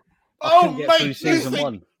 2. I mate, through season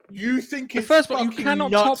 1. You think it's the first one? You fucking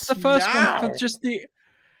cannot nuts top the first now. one for just the.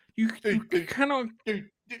 You cannot. Dude,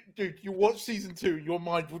 you watch season 2, your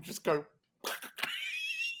mind will just go.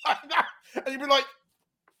 And you'll be like,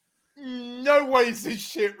 no way is this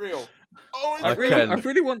shit real. Oh, I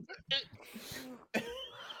really want.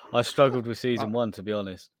 I struggled with season 1, to be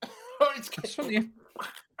honest. I just want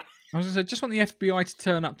the FBI to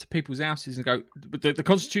turn up to people's houses and go, the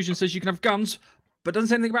Constitution says you can have guns, but doesn't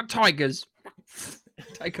say anything about tigers.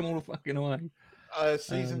 Take them all fucking away.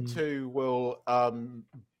 Season 2 will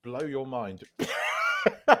blow your mind.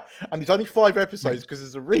 And it's only 5 episodes because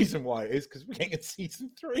there's a reason why it is, because we're getting a season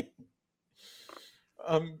 3.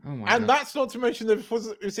 And God. That's not to mention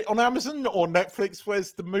is it on Amazon or Netflix?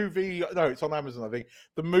 Where's the movie? No, it's on Amazon, I think.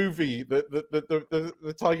 The movie,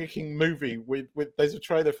 the Tiger King movie with there's a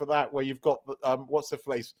trailer for that where you've got what's her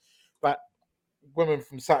face, that woman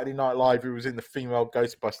from Saturday Night Live who was in the female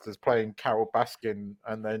Ghostbusters playing Carol Baskin,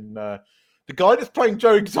 and then the guy that's playing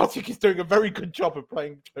Joe Exotic is doing a very good job of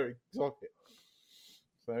playing Joe Exotic.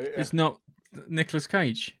 So it's not Nicolas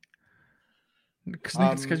Cage. Because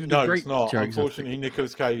no, it's not. Unfortunately,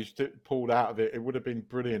 Nicolas Cage pulled out of it. It would have been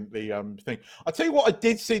brilliant. The thing. I tell you what, I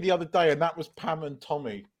did see the other day, and that was Pam and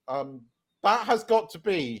Tommy. That has got to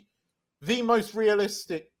be the most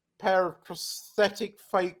realistic pair of prosthetic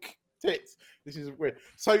fake tits. This is weird.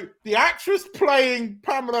 So the actress playing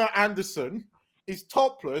Pamela Anderson is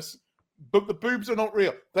topless, but the boobs are not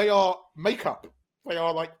real. They are makeup. They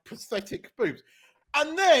are like prosthetic boobs.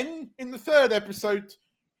 And then in the 3rd episode,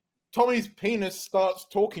 Tommy's penis starts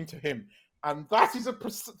talking to him, and that is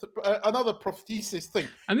another prosthesis thing.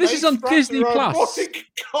 And this is on Disney Plus. Robotic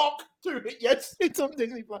cock to it. Yes, it's on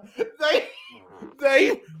Disney Plus.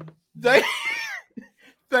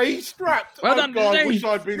 They strapped. Well done, God, I wish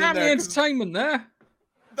I'd been in there. The entertainment there.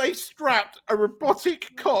 They strapped a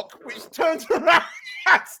robotic cock, which turns around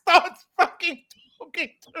and starts fucking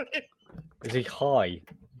talking to him. Is he high?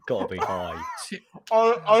 Gotta be high.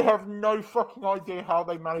 I have no fucking idea how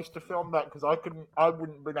they managed to film that, because I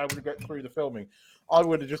wouldn't have been able to get through the filming. I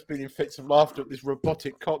would have just been in fits of laughter at this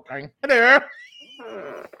robotic cock going, hello.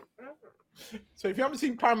 So if you haven't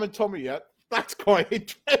seen Pam and Tommy yet, that's quite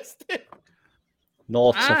interesting.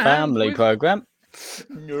 Not a family program.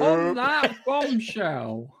 Nope. On that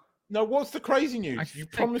bombshell. No, what's the crazy news? You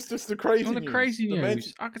promised us the crazy news. The crazy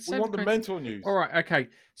news. We want the mental news. All right, okay.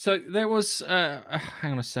 So there was.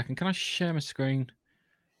 Hang on a second. Can I share my screen?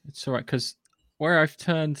 It's all right, because where I've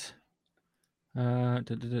turned entire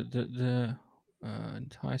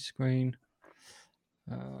screen.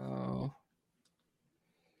 Trying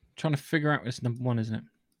to figure out it's number 1, isn't it?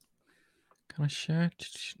 Can I share?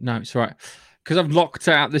 No, it's all right, because I've locked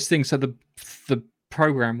out this thing, so the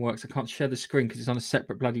program works. I can't share the screen because it's on a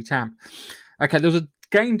separate bloody tab. Okay, there was a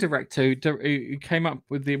game director who came up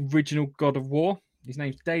with the original God of War. His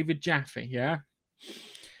name's David Jaffe, yeah?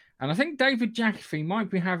 And I think David Jaffe might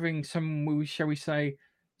be having some, shall we say,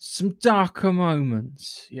 some darker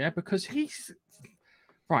moments, yeah? Because he's...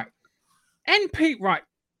 Right.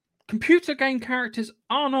 Computer game characters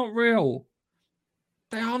are not real.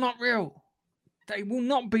 They are not real. They will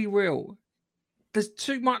not be real. There's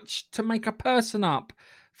too much to make a person up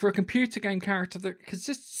for a computer game character that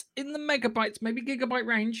consists in the megabytes, maybe gigabyte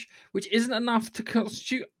range, which isn't enough to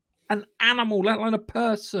constitute an animal, let alone a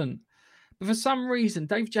person. But for some reason,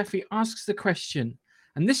 Dave Jaffe asks the question,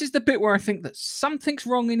 and this is the bit where I think that something's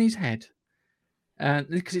wrong in his head,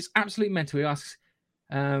 because it's absolutely mental. He asks,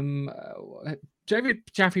 David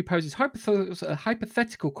Jaffe poses a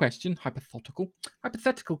hypothetical question,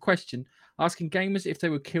 asking gamers if they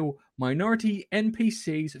would kill minority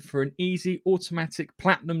NPCs for an easy automatic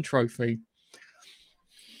platinum trophy.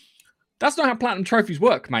 That's not how platinum trophies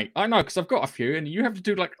work, mate. I know, because I've got a few, and you have to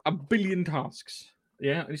do like 1 billion tasks.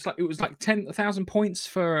 Yeah, it was like 10,000 points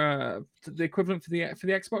for the equivalent for the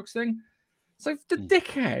Xbox thing. So the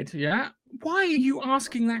dickhead, yeah. Why are you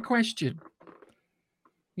asking that question?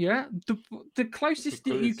 Yeah, the closest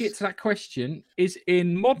that you get to that question is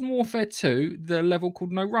in Modern Warfare 2, the level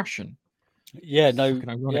called No Russian. Yeah,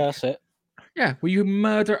 that's it. Yeah, where you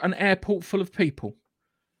murder an airport full of people.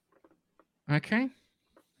 Okay.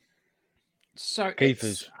 So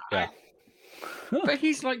yeah. But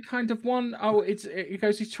he's like kind of one. Oh, he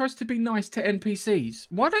goes. He tries to be nice to NPCs.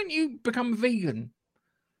 Why don't you become a vegan?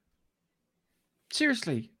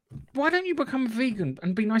 Seriously, why don't you become a vegan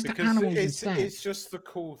and be nice to animals instead? It's just the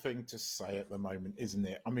cool thing to say at the moment, isn't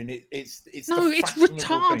it? I mean, it's no, it's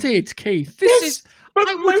retarded, thing. Keith. This is.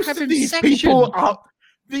 But most of these people are.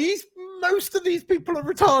 most of these people are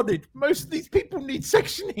retarded. Most of these people need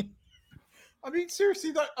sectioning. I mean,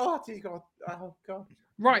 seriously, like, oh god.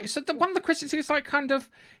 Right, so one of the questions is like kind of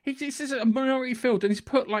he says a minority field, and he's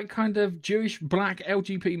put like kind of Jewish, black,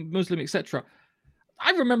 LGBT, Muslim, etc.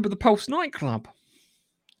 I remember the Pulse nightclub.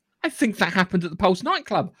 I think that happened at the Pulse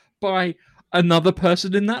nightclub by another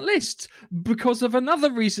person in that list because of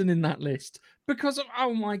another reason in that list. Because of,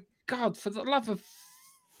 oh my god, for the love of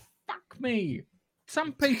fuck me.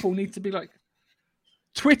 Some people need to be like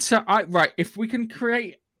Twitter. Right, if we can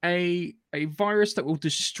create a virus that will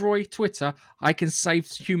destroy Twitter, I can save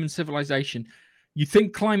human civilization. You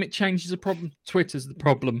think climate change is a problem? Twitter's the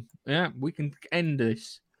problem. Yeah, we can end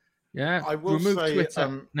this. Yeah, I will remove say, Twitter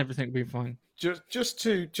and everything will be fine. Just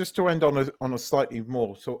to end on a slightly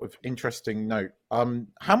more sort of interesting note,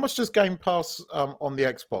 how much does Game Pass on the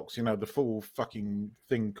Xbox? You know, the full fucking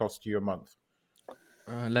thing cost you a month?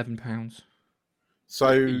 £11.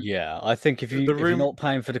 So yeah, I think if you're not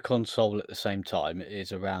paying for the console at the same time, it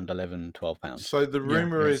is around £11-12. So the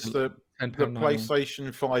rumor is that the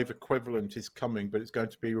PlayStation 5 equivalent is coming, but it's going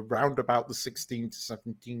to be around about the £16 to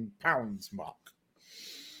 £17 mark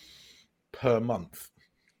per month.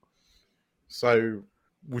 So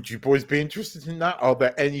would you boys be interested in that? Are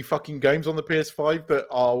there any fucking games on the PS5 that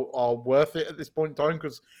are worth it at this point in time?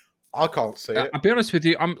 Because I can't see it. I'll be honest with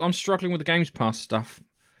you, I'm struggling with the Games Pass stuff.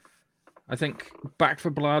 I think Back for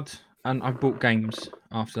Blood, and I've bought games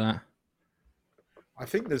after that. I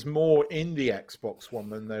think there's more in the Xbox One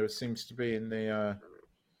than there seems to be in the...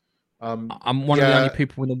 I'm one of the only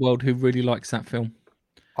people in the world who really likes that film.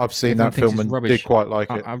 I've seen that film and did quite like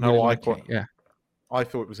it. I really like it, yeah. I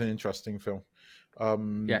thought it was an interesting film.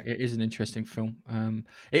 Yeah, it is an interesting film.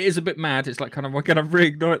 It is a bit mad. It's like kind of we're going to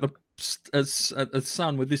reignite the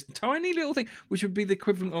sun with this tiny little thing, which would be the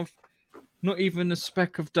equivalent of not even a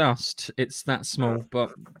speck of dust. It's that small,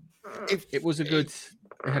 but it was a good.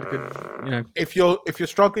 It had a good, you know. If you're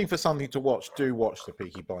struggling for something to watch, do watch the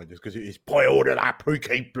Peaky Blinders because it is boy order that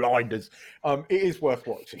Peaky Blinders. It is worth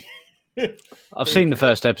watching. I've seen the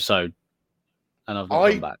first episode, and I've not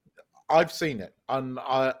come back. I've seen it, and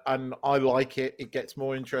I like it. It gets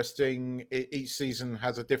more interesting. Each season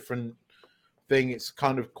has a different thing. It's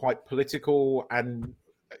kind of quite political and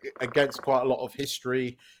against quite a lot of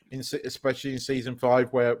history, especially in season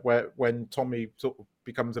 5, where when Tommy sort of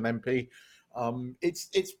becomes an MP. It's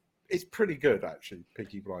pretty good actually.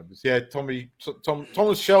 Peaky Blinders. Yeah,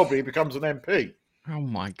 Thomas Shelby becomes an MP. Oh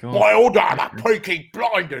my god! By order of Peaky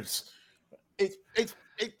Blinders. It's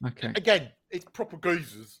okay. Again, it's proper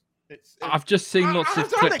geezers. I've just seen lots of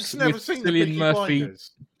clips with Cillian Murphy.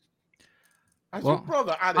 Has your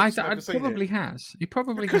brother Alex never seen it? Probably has. He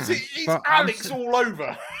probably has. Because he's Alex all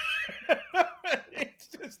over. It's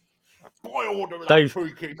just by order of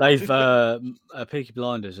Peaky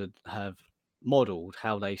Blinders have modelled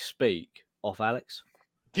how they speak off Alex.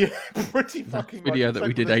 Yeah, pretty fucking video much. that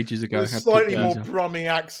we did ages ago. With a slightly more Brummy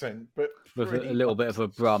accent, but with a little bit of a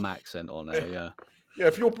Brum accent on it, yeah. Yeah,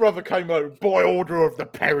 if your brother came over by order of the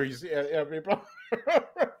Perrys, the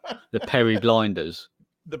Perry Blinders.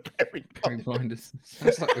 The Perry Blinders.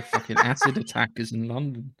 Sounds like the fucking acid attackers in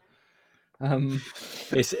London.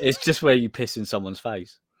 It's just where you piss in someone's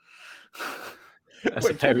face. That's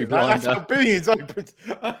a Perry Blinder. That's how Billions opens.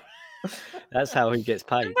 That's how he gets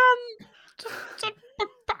paid.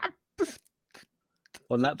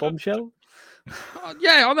 On that bombshell?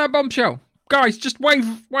 Yeah, on that bombshell. Guys, just wave,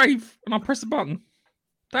 and I'll press the button.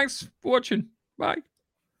 Thanks for watching. Bye.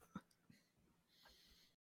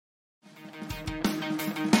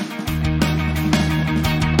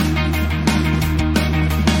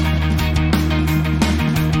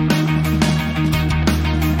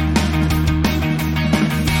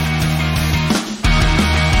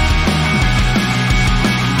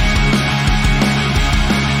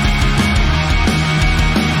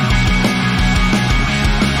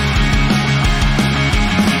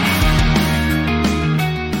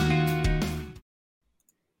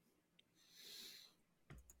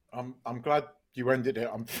 I'm glad you ended it.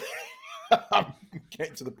 I'm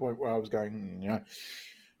getting to the point where I was going, yeah.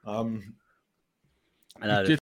 I know